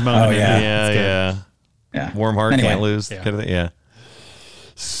 moment. Oh, yeah. Yeah, It's good. yeah. Yeah. Warm heart, Anyway. can't lose. Yeah. Kind of thing. Yeah.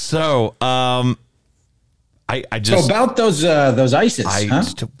 So, I So just, about those ISIS, huh?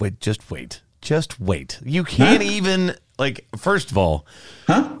 just wait. You can't even, like, first of all,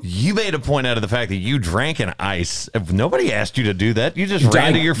 you made a point out of the fact that you drank an ice. If nobody asked you to do that, you just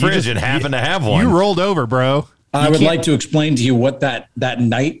ran to your fridge and happened to have one. You rolled over, bro. I would like to explain to you what that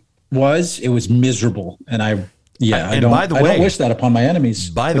night was. It was miserable, and I And don't. by the I way- don't wish that upon my enemies.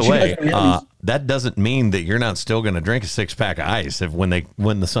 By the But you way, guys are my enemies. that doesn't mean that you're not still going to drink a 6-pack of ice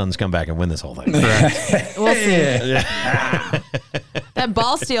when the Suns come back and win this whole thing. We'll see. That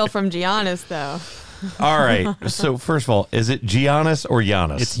ball steal from Giannis, though. All right. So first of all, is it Giannis or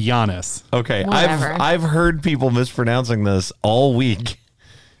Giannis? It's Giannis. Okay. Whatever. I've heard people mispronouncing this all week.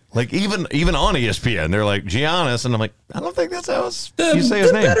 Like even on ESPN, they're like Giannis, and I'm like, I don't think that's how you say his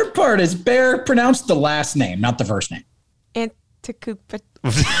the name. better part is Bear pronounced the last name, not the first name. Antetokounmpo.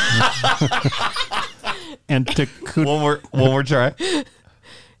 One more try.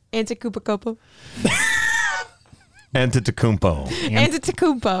 Antetokounmpo. Antetokounmpo.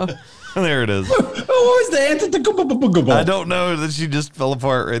 Antetokounmpo. There it is. What was the Antetokounmpo? I don't know that she just fell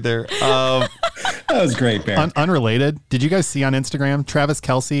apart right there. That was great, Bear. Unrelated. Did you guys see on Instagram, Travis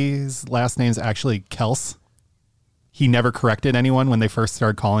Kelce's last name's actually Kels? He never corrected anyone when they first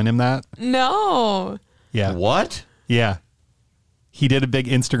started calling him that. No. Yeah. What? Yeah. He did a big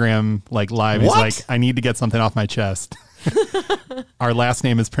Instagram live. What? He's like, I need to get something off my chest. Our last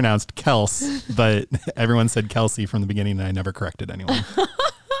name is pronounced Kels, but everyone said Kelsey from the beginning, and I never corrected anyone.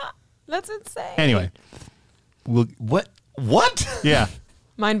 That's insane. Anyway. What? Yeah.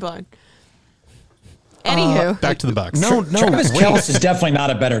 Mind blown. Anywho. Back to the Bucks. No. Travis wait. Kelce is definitely not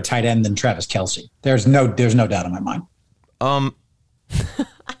a better tight end than Travis Kelce. There's no doubt in my mind.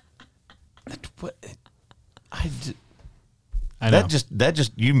 What? I know. That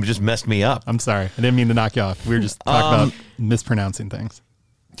just you just messed me up. I'm sorry. I didn't mean to knock you off. We were just talking about mispronouncing things.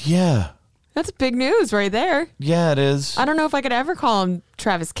 Yeah. That's big news right there. Yeah, it is. I don't know if I could ever call him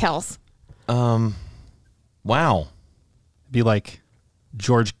Travis Kels. Wow. Be like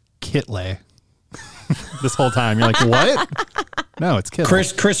George Kitley. This whole time. You're like, what? No, it's Kittle.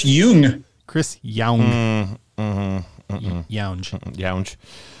 Chris Young. Chris Young. Younge. Younge.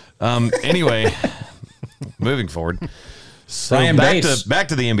 Anyway, moving forward. So Ryan Bates. back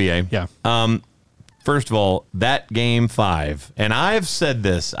to the NBA. Yeah. First of all, that game 5, and I've said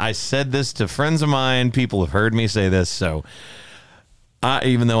this. I said this to friends of mine. People have heard me say this. So,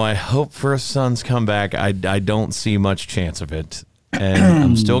 even though I hope for a Suns comeback, I don't see much chance of it. And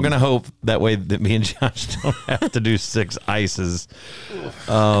I'm still going to hope that way that me and Josh don't have to do 6 ices.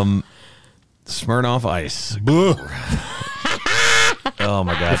 Smirnoff Ice. Oh,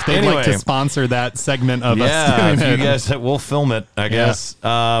 my God. If they'd like to sponsor that segment of us doing if it. you guys, we'll film it, I guess.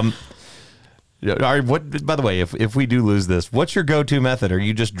 What? By the way, if we do lose this, what's your go-to method? Are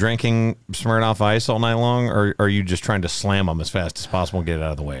you just drinking Smirnoff Ice all night long, or are you just trying to slam them as fast as possible and get it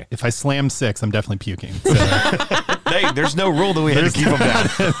out of the way? If I slam 6, I'm definitely puking. So Hey, there's no rule that we had to keep them down.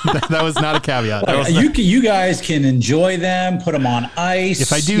 that was not a caveat. That was You guys can enjoy them, put them on ice.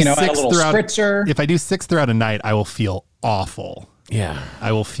 if I do add a 6 little throughout, spritzer. if I do 6 throughout a night, I will feel awful. Yeah.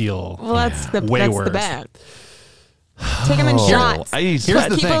 I will feel Well, that's the way that's worse. the bet. Take them in shots. Here's the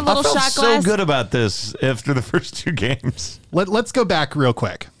Keep thing. a little I felt shot so glass. good about this after the first 2 games. Let's go back real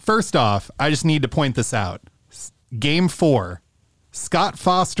quick. First off, I just need to point this out. Game 4, Scott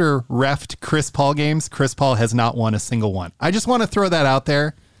Foster reffed Chris Paul games. Chris Paul has not won a single one. I just want to throw that out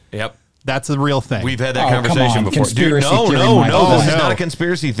there. Yep. That's a real thing. We've had that Oh, come conversation on. before. Dude, Conspiracy no. theory, This Michael. is no. not a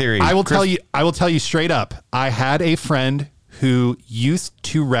conspiracy theory. I will tell you straight up. I had a friend who used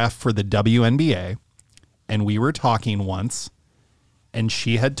to ref for the WNBA, and we were talking once, and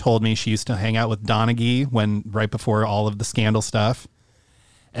she had told me she used to hang out with Donaghy right before all of the scandal stuff.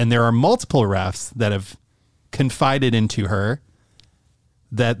 And there are multiple refs that have confided into her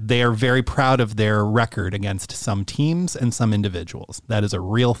that they are very proud of their record against some teams and some individuals. That is a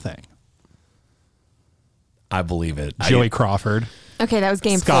real thing. I believe it. Joey Crawford. Okay, that was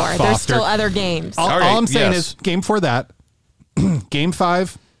game Scott 4. There's Foster. still other games. All right, I'm saying yes. is game 4 that. Game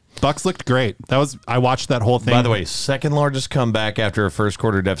 5, Bucks looked great. I watched that whole thing. By the way, second largest comeback after a first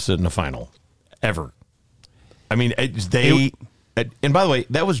quarter deficit in a final ever. I mean, and by the way,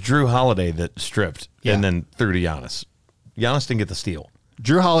 that was Drew Holiday that stripped and then threw to Giannis. Giannis didn't get the steal.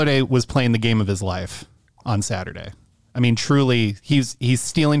 Drew Holiday was playing the game of his life on Saturday. I mean, truly, he's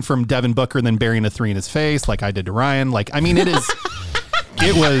stealing from Devin Booker and then burying a 3 in his face like I did to Ryan. Like, I mean, it was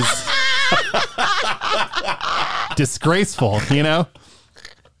disgraceful, you know?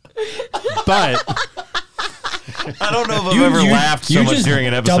 But I don't know if I've ever laughed so much just during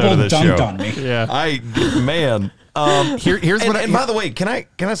an episode of this double-dunked show. on me. yeah, Man. here's what And by the way, can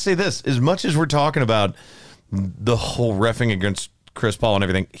I say this? As much as we're talking about the whole reffing against Chris Paul and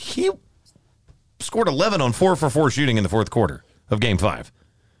everything, he scored 11 on 4 for 4 shooting in the fourth quarter of Game 5.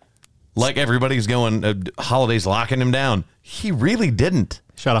 Like everybody's going, Holiday's locking him down. He really didn't.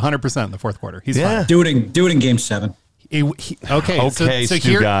 shot 100% in the fourth quarter. He's Yeah. fine. Do it in game 7. Okay, so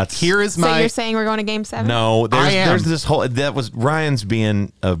Stu Gotts. here is So my you're saying we're going to game 7? No, I am. there's this whole, that was Ryan's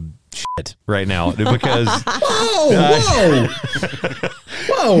being a shit right now because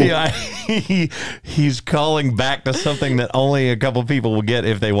Whoa! he's calling back to something that only a couple people will get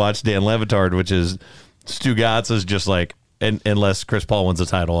if they watch Dan Levitard, which is Stu Gotts is just like, unless Chris Paul wins a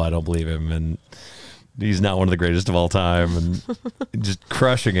title, I don't believe him, and he's not one of the greatest of all time, and just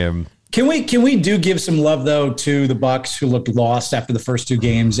crushing him. Can we give some love though to the Bucks who looked lost after the first 2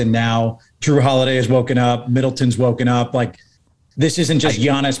 games, and now Drew Holiday has woken up, Middleton's woken up. Like This isn't just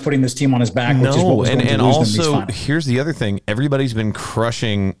Giannis putting this team on his back, which is what No, was going to and lose them these also finals. here's the other thing: everybody's been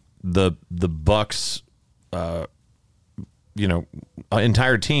crushing the Bucks,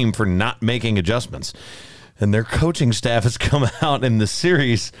 entire team for not making adjustments, and their coaching staff has come out in the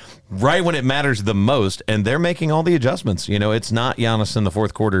series right when it matters the most, and they're making all the adjustments. It's not Giannis in the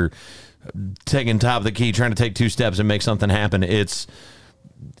fourth quarter taking top of the key, trying to take two steps and make something happen. It's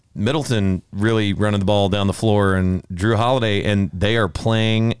Middleton really running the ball down the floor and Drew Holiday, and they are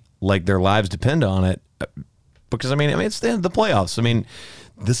playing like their lives depend on it. Because, it's the end of the playoffs.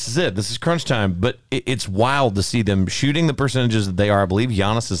 This is it. This is crunch time. But it's wild to see them shooting the percentages that they are. I believe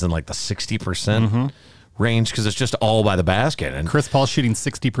Giannis is in like the 60% range because it's just all by the basket. And Chris Paul shooting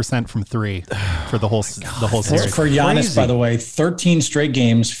 60% from three for the whole series. For Giannis, crazy. by the way, 13 straight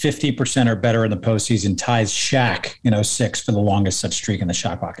games, 50% or better in the postseason, ties Shaq in 06 for the longest such streak in the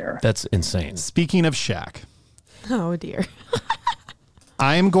shot clock era. that's insane. Speaking of Shaq, Oh dear.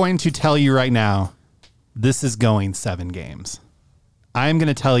 I am going to tell you right now, this is going 7 games. I am going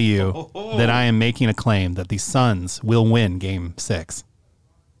to tell you that I am making a claim that the Suns will win Game 6.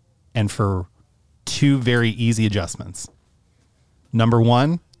 And for 2 very easy adjustments. Number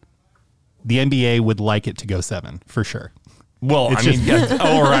 1, the NBA would like it to go 7 for sure. Well, It's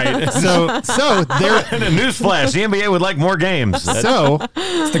all right. So there. And a newsflash, the NBA would like more games. So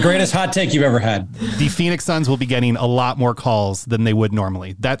It's the greatest hot take you've ever had. the Phoenix Suns will be getting a lot more calls than they would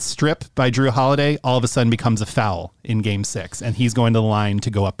normally. That strip by Drew Holiday all of a sudden becomes a foul in Game 6, and he's going to the line to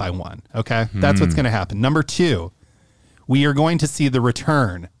go up by 1. Okay, that's what's going to happen. Number 2, we are going to see the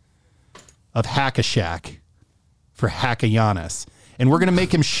return of Hack-a-Shaq for Hack-a-Giannis, and we're going to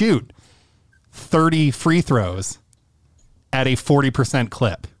make him shoot 30 free throws at a 40%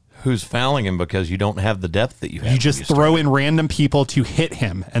 clip. Who's fouling him because you don't have the depth that you have? You just throw in random people to hit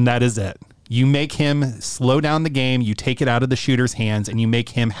him, and that is it. You make him slow down the game, you take it out of the shooter's hands, and you make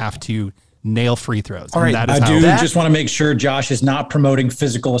him have to nail free throws. All right, And that is I how do just want to make sure Josh is not promoting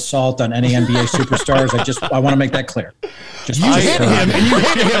physical assault on any NBA superstars. I want to make that clear. you hit him, and you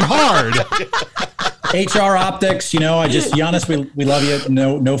hit him hard. HR optics, Giannis, we love you.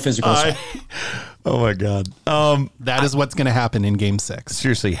 No physical assault. Oh my God. That is what's going to happen in Game 6.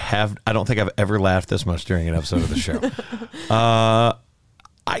 Seriously, I don't think I've ever laughed this much during an episode of the show.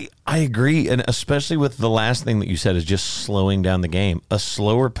 I agree, and especially with the last thing that you said is just slowing down the game. A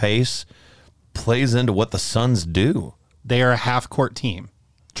slower pace plays into what the Suns do. They are a half-court team.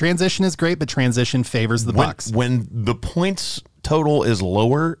 Transition is great, but transition favors the Bucks. When the points total is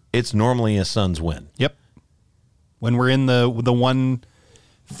lower, it's normally a Suns win. Yep. When we're in the 114s,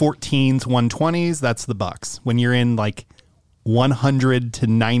 120s, that's the Bucks. When you're in like 100 to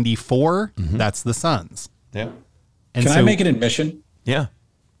 94, that's the Suns. Yeah. And Can I make an admission? Yeah.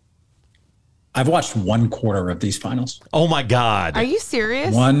 I've watched 1 quarter of these finals. Oh my God. Are you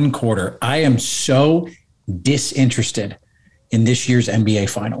serious? 1 quarter. I am so disinterested in this year's NBA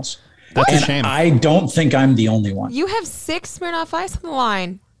finals. That's a And shame. I don't think I'm the only one. You have 6 Smirnoff Ice on the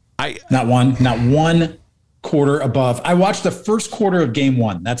line. Not one quarter above. I watched the first quarter of game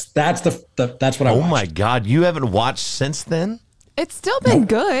 1. That's what I Oh watched. my God. You haven't watched since then? It's still been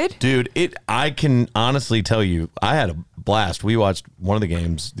good. Dude, I can honestly tell you, I had a blast. We watched one of the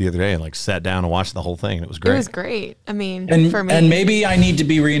games the other day and sat down and watched the whole thing. And it was great. It was great. I mean, And, for me. and maybe I need to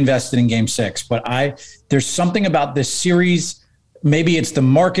be reinvested in game 6, but there's something about this series. Maybe it's the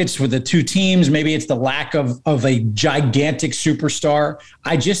markets with the 2 teams. Maybe it's the lack of a gigantic superstar.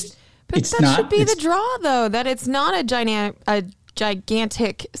 But It's that not. should be it's- the draw, though, that it's not a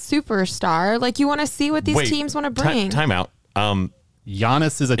gigantic superstar. Like, you want to see what these Wait, teams want to bring. Time out.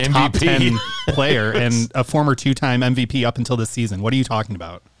 Giannis is a top MVP. 10 player and a former 2-time MVP up until this season. What are you talking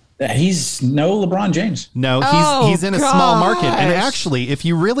about? He's no LeBron James. No, Oh, he's in a small market. And gosh. actually, if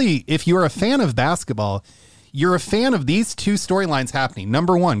you're a fan of basketball, you're a fan of these 2 storylines happening.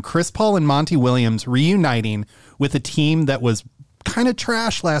 Number 1, Chris Paul and Monty Williams reuniting with a team that was kind of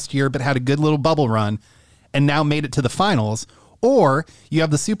trash last year, but had a good little bubble run and now made it to the finals. Or you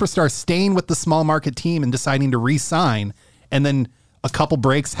have the superstar staying with the small market team and deciding to re-sign, and then a couple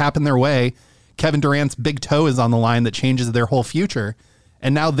breaks happen their way. Kevin Durant's big toe is on the line that changes their whole future.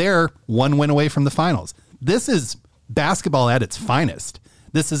 And now they're 1 win away from the finals. This is basketball at its finest.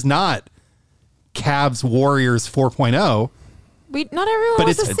 This is not Cavs Warriors 4.0. Not everyone But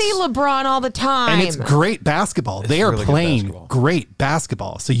wants to it's- see LeBron all the time. And it's great basketball. They are really good playing basketball. great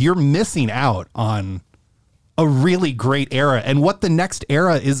basketball. So you're missing out on a really great era and what the next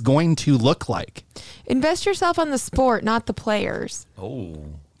era is going to look like. Invest yourself on the sport, not the players. Oh.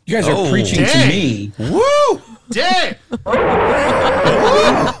 You guys are preaching to dang. me. Woo! Dang!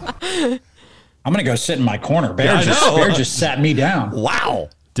 I'm going to go sit in my corner. Bear, I know. Bear just sat me down. Wow.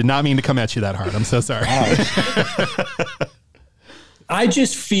 Did not mean to come at you that hard. I'm so sorry. I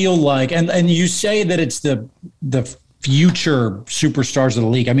just feel like, and you say that it's the future superstars of the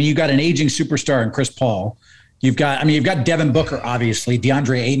league. I mean, you got an aging superstar in Chris Paul. You've got Devin Booker, obviously,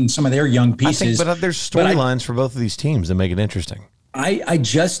 DeAndre Ayton, some of their young pieces. But there's storylines for both of these teams that make it interesting. It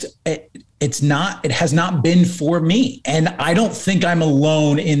has not been for me. And I don't think I'm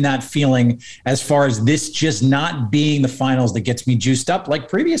alone in that feeling as far as this just not being the finals that gets me juiced up like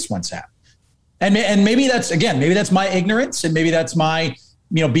previous ones have. And maybe that's my ignorance, and maybe that's my,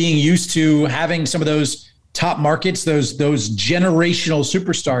 being used to having some of those top markets, those generational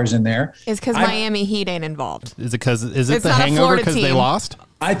superstars in there. It's because Miami Heat ain't involved. Is it the not a hangover Florida because they team. lost?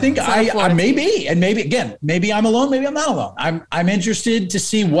 I think I may be, and maybe I'm alone, maybe I'm not alone. I'm interested to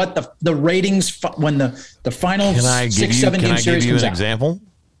see what the ratings when the final 6-7 game series Can I give you comes an out. example?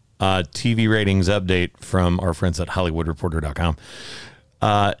 TV ratings update from our friends at HollywoodReporter.com.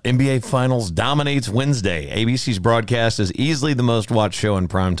 NBA Finals dominates Wednesday. ABC's broadcast is easily the most watched show in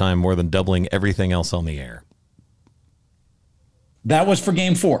primetime, more than doubling everything else on the air. That was for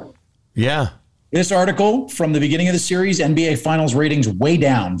Game 4. Yeah. This article from the beginning of the series, NBA Finals ratings way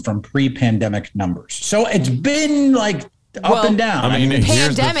down from pre-pandemic numbers. So it's been like up and down. I mean,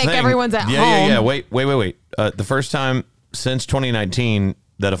 here's the pandemic, thing. everyone's at home. Yeah. Wait. The first time since 2019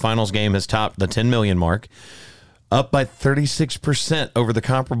 that a finals game has topped the 10 million mark, up by 36% over the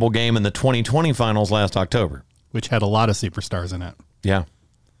comparable game in the 2020 finals last October. Which had a lot of superstars in it. Yeah.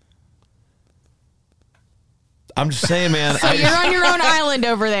 I'm just saying, man. So you're on your own island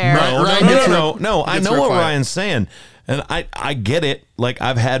over there. No. I know what quiet. Ryan's saying. And I get it. Like,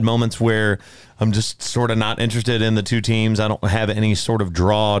 I've had moments where I'm just sort of not interested in the two teams. I don't have any sort of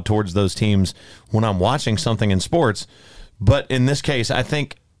draw towards those teams when I'm watching something in sports. But in this case, I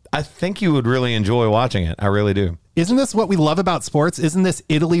think you would really enjoy watching it. I really do. Isn't this what we love about sports? Isn't this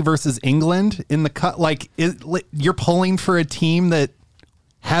Italy versus England in the cut? Like, you're pulling for a team that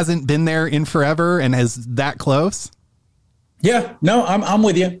hasn't been there in forever and is that close? Yeah, no, I'm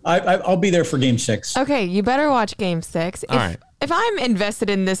with you. I'll be there for Game 6. Okay, you better watch Game 6. All right. If I'm invested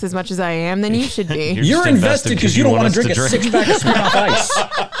in this as much as I am, then you should be. You're just invested because you don't want us to drink a six-pack of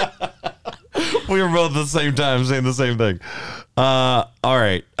Smirnoff Ice. We were both at the same time saying the same thing. All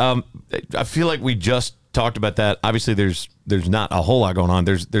right. I feel like we just talked about that. Obviously, there's not a whole lot going on.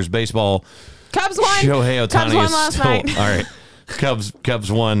 There's baseball. Cubs won. Shohei Ohtani Cubs won is last still night. all right.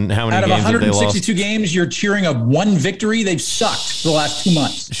 Cubs won. How many Out of games have they lost? 162 games, you're cheering a one victory. They've sucked for the last 2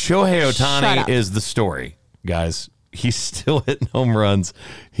 months. Shohei Shut Ohtani up. is the story, guys. He's still hitting home runs.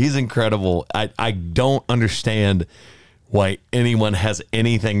 He's incredible. I don't understand why anyone has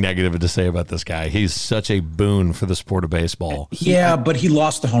anything negative to say about this guy. He's such a boon for the sport of baseball. Yeah, but he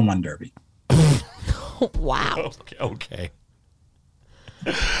lost the home run derby. Wow. Okay.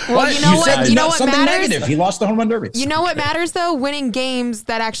 Well, you know what? You know what something matters? negative. He lost the home run derby. You know what matters though? Winning games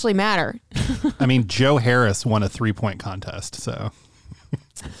that actually matter. I mean, Joe Harris won a 3-point contest, so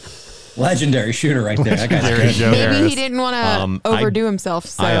Legendary shooter right there. That guy's There good. is Joe Maybe Harris. he didn't want to overdo himself.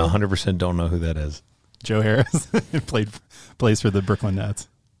 So I 100% don't know who that is. Joe Harris plays for the Brooklyn Nets.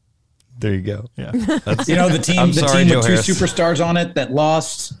 There you go. Yeah, You know, the team I'm sorry, with Joe two Harris. superstars on it that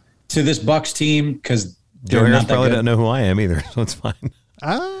lost to this Bucks team because Joe they're Harris not that probably good. doesn't know who I am either, so it's fine.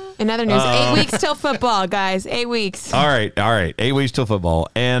 in other news, 8 weeks till football, guys. 8 weeks. All right. 8 weeks till football.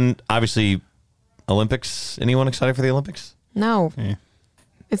 And obviously, Olympics. Anyone excited for the Olympics? No,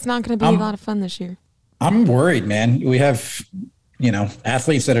 it's not going to be a lot of fun this year. I'm worried, man. We have,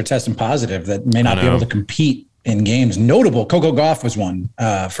 athletes that are testing positive that may not be know. able to compete in games. Notable, Coco Gauff was one,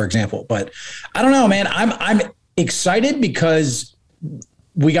 for example. But I don't know, man. I'm excited because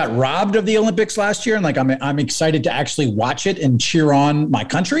we got robbed of the Olympics last year, and I'm excited to actually watch it and cheer on my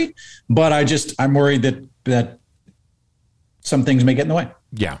country. But I'm worried that some things may get in the way.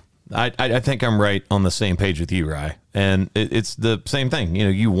 Yeah. I think I'm right on the same page with you, Rye. And it's the same thing.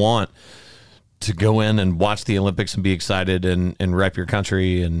 You want to go in and watch the Olympics and be excited and rep your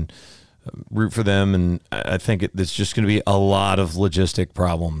country and root for them. And I think it's just going to be a lot of logistic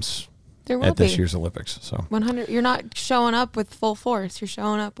problems There will at be this year's Olympics. So 100. You're not showing up with full force. You're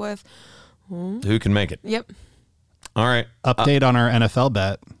showing up with. who can make it? Yep. All right. update on our NFL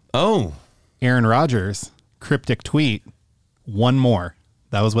bet. Oh, Aaron Rodgers, cryptic tweet, one more.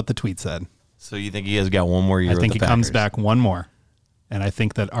 That was what the tweet said. so you think he has got one more year? I think he with the comes Packers. back one more. And I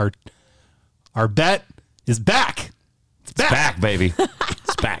think that our bet is back. It's back. Back, baby.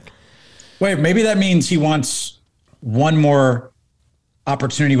 It's back. Wait, maybe that means he wants one more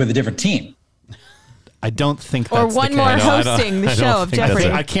opportunity with a different team. I don't think Or that's one the more case. hosting the I don't show of think that's Jeopardy.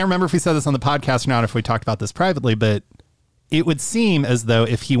 it. I can't remember if we said this on the podcast or not, if we talked about this privately, but it would seem as though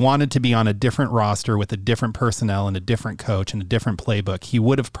if he wanted to be on a different roster with a different personnel and a different coach and a different playbook, he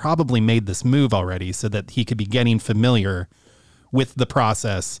would have probably made this move already so that he could be getting familiar with the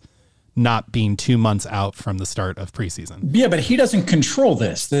process, not being 2 months out from the start of preseason. Yeah, but he doesn't control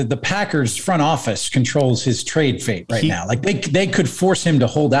this. The Packers front office controls his trade fate right now. Like they could force him to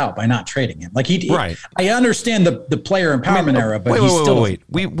hold out by not trading him. Like Right. I understand the player empowerment era, but he's still. Wait.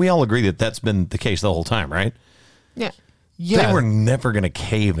 We all agree that that's been the case the whole time, right? Yeah. Yeah. They were never going to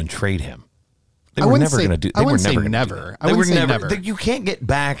cave and trade him. They I were wouldn't never say- going to do. I They were wouldn't say never. gonna never. do that. I They wouldn't were say never. never. You can't get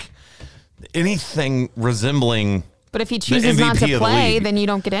back anything resembling But if he chooses not MVP of to the play, league. then you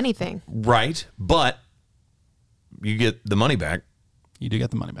don't get anything. right, but you get the money back, You do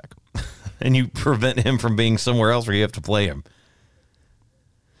get the money back. and you prevent him from being somewhere else where you have to play him.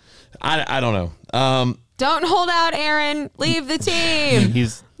 I don't know. Don't hold out, Aaron. Leave the team.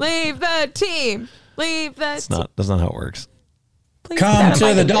 Leave the team. Leave the It's not. That's not how it works. Please get Come out of to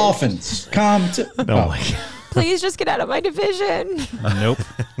my the division. Dolphins. Come to. Oh my God. Please just get out of my division. Nope.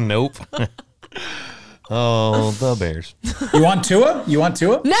 Nope. Oh, the Bears. You want Tua? You want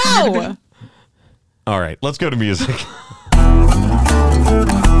Tua? No. All right, let's go to music.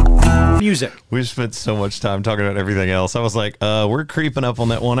 Music. We've spent so much time talking about everything else. I was like, we're creeping up on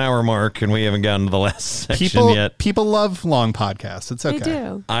that 1 hour mark, and we haven't gotten to the last section yet. People love long podcasts. It's okay. They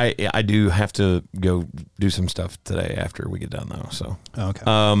do. I do have to go do some stuff today after we get done, though. So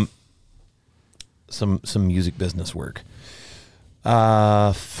Okay. some music business work.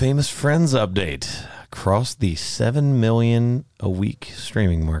 Famous Friends update. Crossed the 7 million a week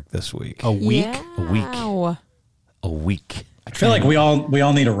streaming mark this week. A week? A week. Wow. A week. I feel like we all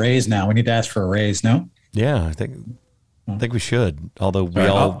need a raise now. We need to ask for a raise. No. Yeah, I think we should. Although we All right,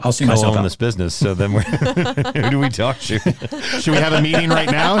 all I'll see myself co-own out. this business, so then we're who do we talk to? Should we have a meeting right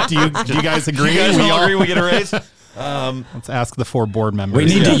now? Do you guys agree? You guys We all all- agree we get a raise? Let's ask the 4 board members. We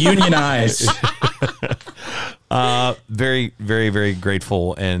need to unionize. Very, very, very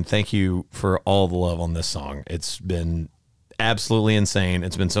grateful, and thank you for all the love on this song. It's been absolutely insane.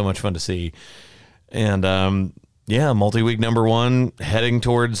 It's been so much fun to see, and yeah, multi-week #1, heading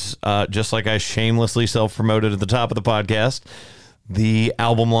towards just like I shamelessly self-promoted at the top of the podcast, the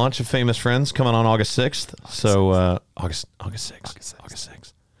album launch of Famous Friends coming on August 6th. So August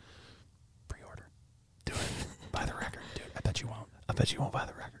 6th. pre-order. Do it. Buy the record, dude. I bet you won't. I bet you won't buy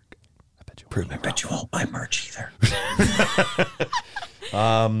the record. I bet you won't. Prove me wrong. But you won't buy merch either.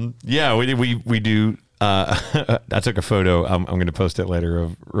 Yeah, we do. I took a photo. I'm going to post it later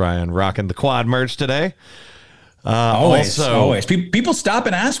of Ryan rocking the quad merch today. Always. Also, People stop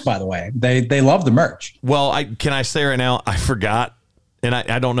and ask. By the way, they love the merch. well, can I say right now? I forgot, and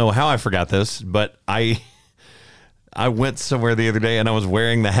I don't know how I forgot this, but I went somewhere the other day and I was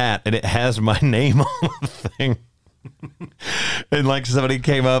wearing the hat, and it has my name on the thing. And like somebody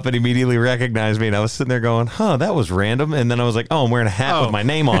came up and immediately recognized me, and I was sitting there going, "Huh, that was random." And then I was like, "Oh, I'm wearing a hat with my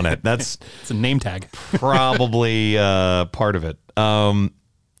name on it." That's It's a name tag. probably part of it.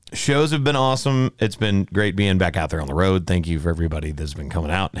 Shows have been awesome. It's been great being back out there on the road. Thank you for everybody that's been coming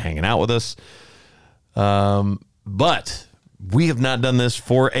out and hanging out with us. But we have not done this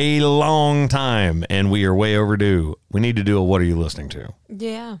for a long time, and we are way overdue. We need to do a What Are You Listening To?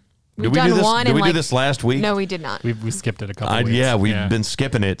 Yeah. Did We've we done do this? one Did in we do like, this last week? No, we did not. We skipped it a couple weeks. Yeah, we've been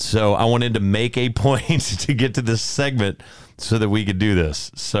skipping it. So I wanted to make a point to get to this segment so that we could do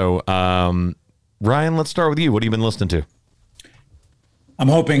this. So, Ryan, let's start with you. What have you been listening to? I'm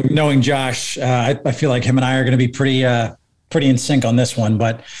hoping, knowing Josh, I feel like him and I are going to be pretty in sync on this one.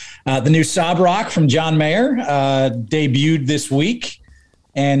 But the new Sob Rock from John Mayer debuted this week,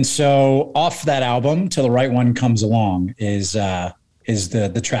 and so off that album, Till the Right One Comes Along is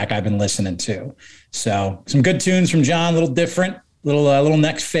the track I've been listening to. So some good tunes from John, a little different, little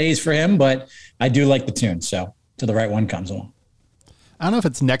next phase for him, but I do like the tune. So Till the Right One Comes Along. I don't know if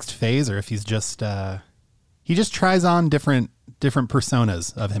it's next phase or if he's just he just tries on different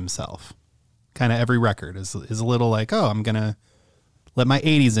personas of himself. Kind of every record is a little like, oh, I'm gonna let my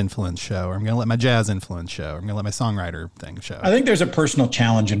 80s influence show, or I'm gonna let my jazz influence show, or I'm gonna let my songwriter thing show. I think there's a personal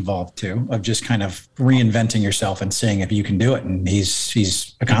challenge involved too, of just kind of reinventing yourself and seeing if you can do it. And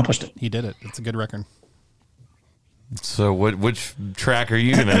he's accomplished it. He did it. It's a good record. So which track are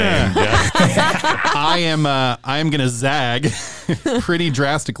you going to name, Jeff? I am gonna zag pretty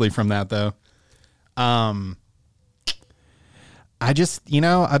drastically from that though. I just,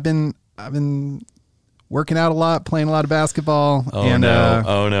 I've been working out a lot, playing a lot of basketball. Oh, and, no.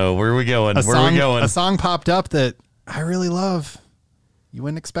 Oh, no. Where are we going? A song popped up that I really love. you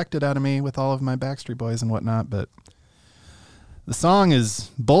wouldn't expect it out of me with all of my Backstreet Boys and whatnot, but the song is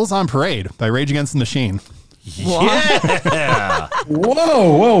Bulls on Parade by Rage Against the Machine. Yeah.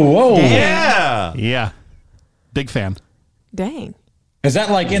 Whoa. Yeah. Yeah. Big fan. Dang. Is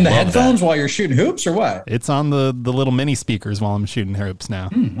that like in the Love headphones while you're shooting hoops or what? It's on the little mini speakers while I'm shooting hoops now.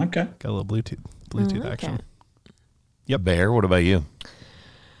 Okay. Got a little Bluetooth Okay. action. Yep. Bear, what about you?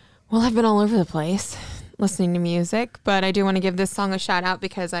 Well, I've been all over the place listening to music, but I do want to give this song a shout out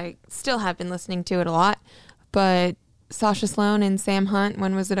because I still have been listening to it a lot. But Sasha Sloan and Sam Hunt,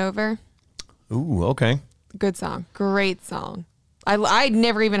 When Was It Over? Ooh, okay. Good song. Great song. I'd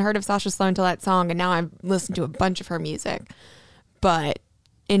never even heard of Sasha Sloan until that song, and now I've listened to a bunch of her music. But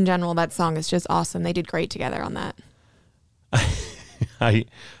in general, that song is just awesome. They did great together on that. I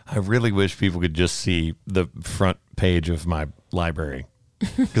really wish people could just see the front page of my library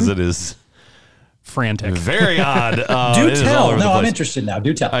because it is Frantic. very odd. Do it is all tell. over the No, I'm place. interested now.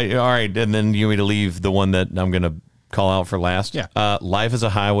 Do tell. All right, and then you want me to leave the one that I'm going to call out for last? Yeah. Life is a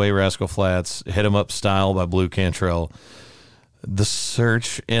Highway, Rascal Flatts, Hit 'Em Up Style by Blue Cantrell, The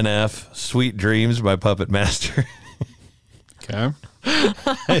Search, NF, Sweet Dreams by Puppet Master. Okay.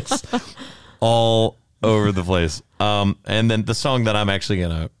 It's all over the place. And then the song that I'm actually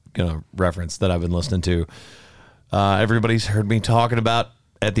gonna reference that I've been listening to, everybody's heard me talking about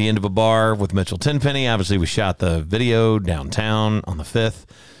At the End of a Bar with Mitchell Tenpenny. Obviously, we shot the video downtown on the 5th.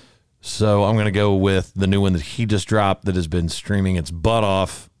 So I'm gonna go with the new one that he just dropped that has been streaming its butt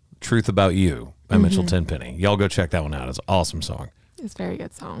off, Truth About You by Mitchell Tenpenny. Y'all go check that one out. It's an awesome song. It's a very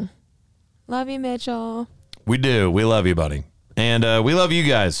good song. Love you, Mitchell. We do. We love you, buddy. And we love you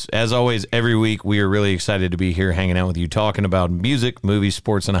guys. As always, every week, we are really excited to be here hanging out with you, talking about music, movies,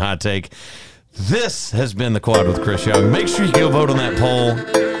 sports, and a hot take. This has been The Quad with Chris Young. Make sure you go vote on that poll.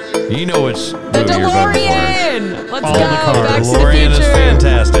 You know which The movie you're voting for. DeLorean! Let's All go. the cars. Back to the DeLorean is future.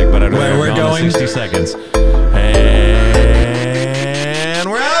 fantastic, but I'd Where rather we're go in going? 60 seconds. And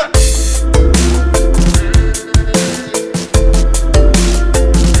we're out.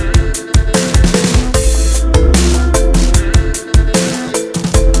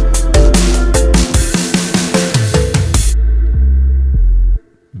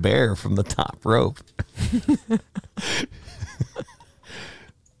 Bear from the top rope.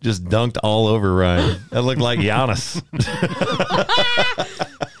 Just dunked all over Ryan. That looked like Giannis.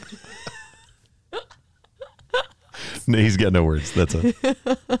 He's got no words. That's it.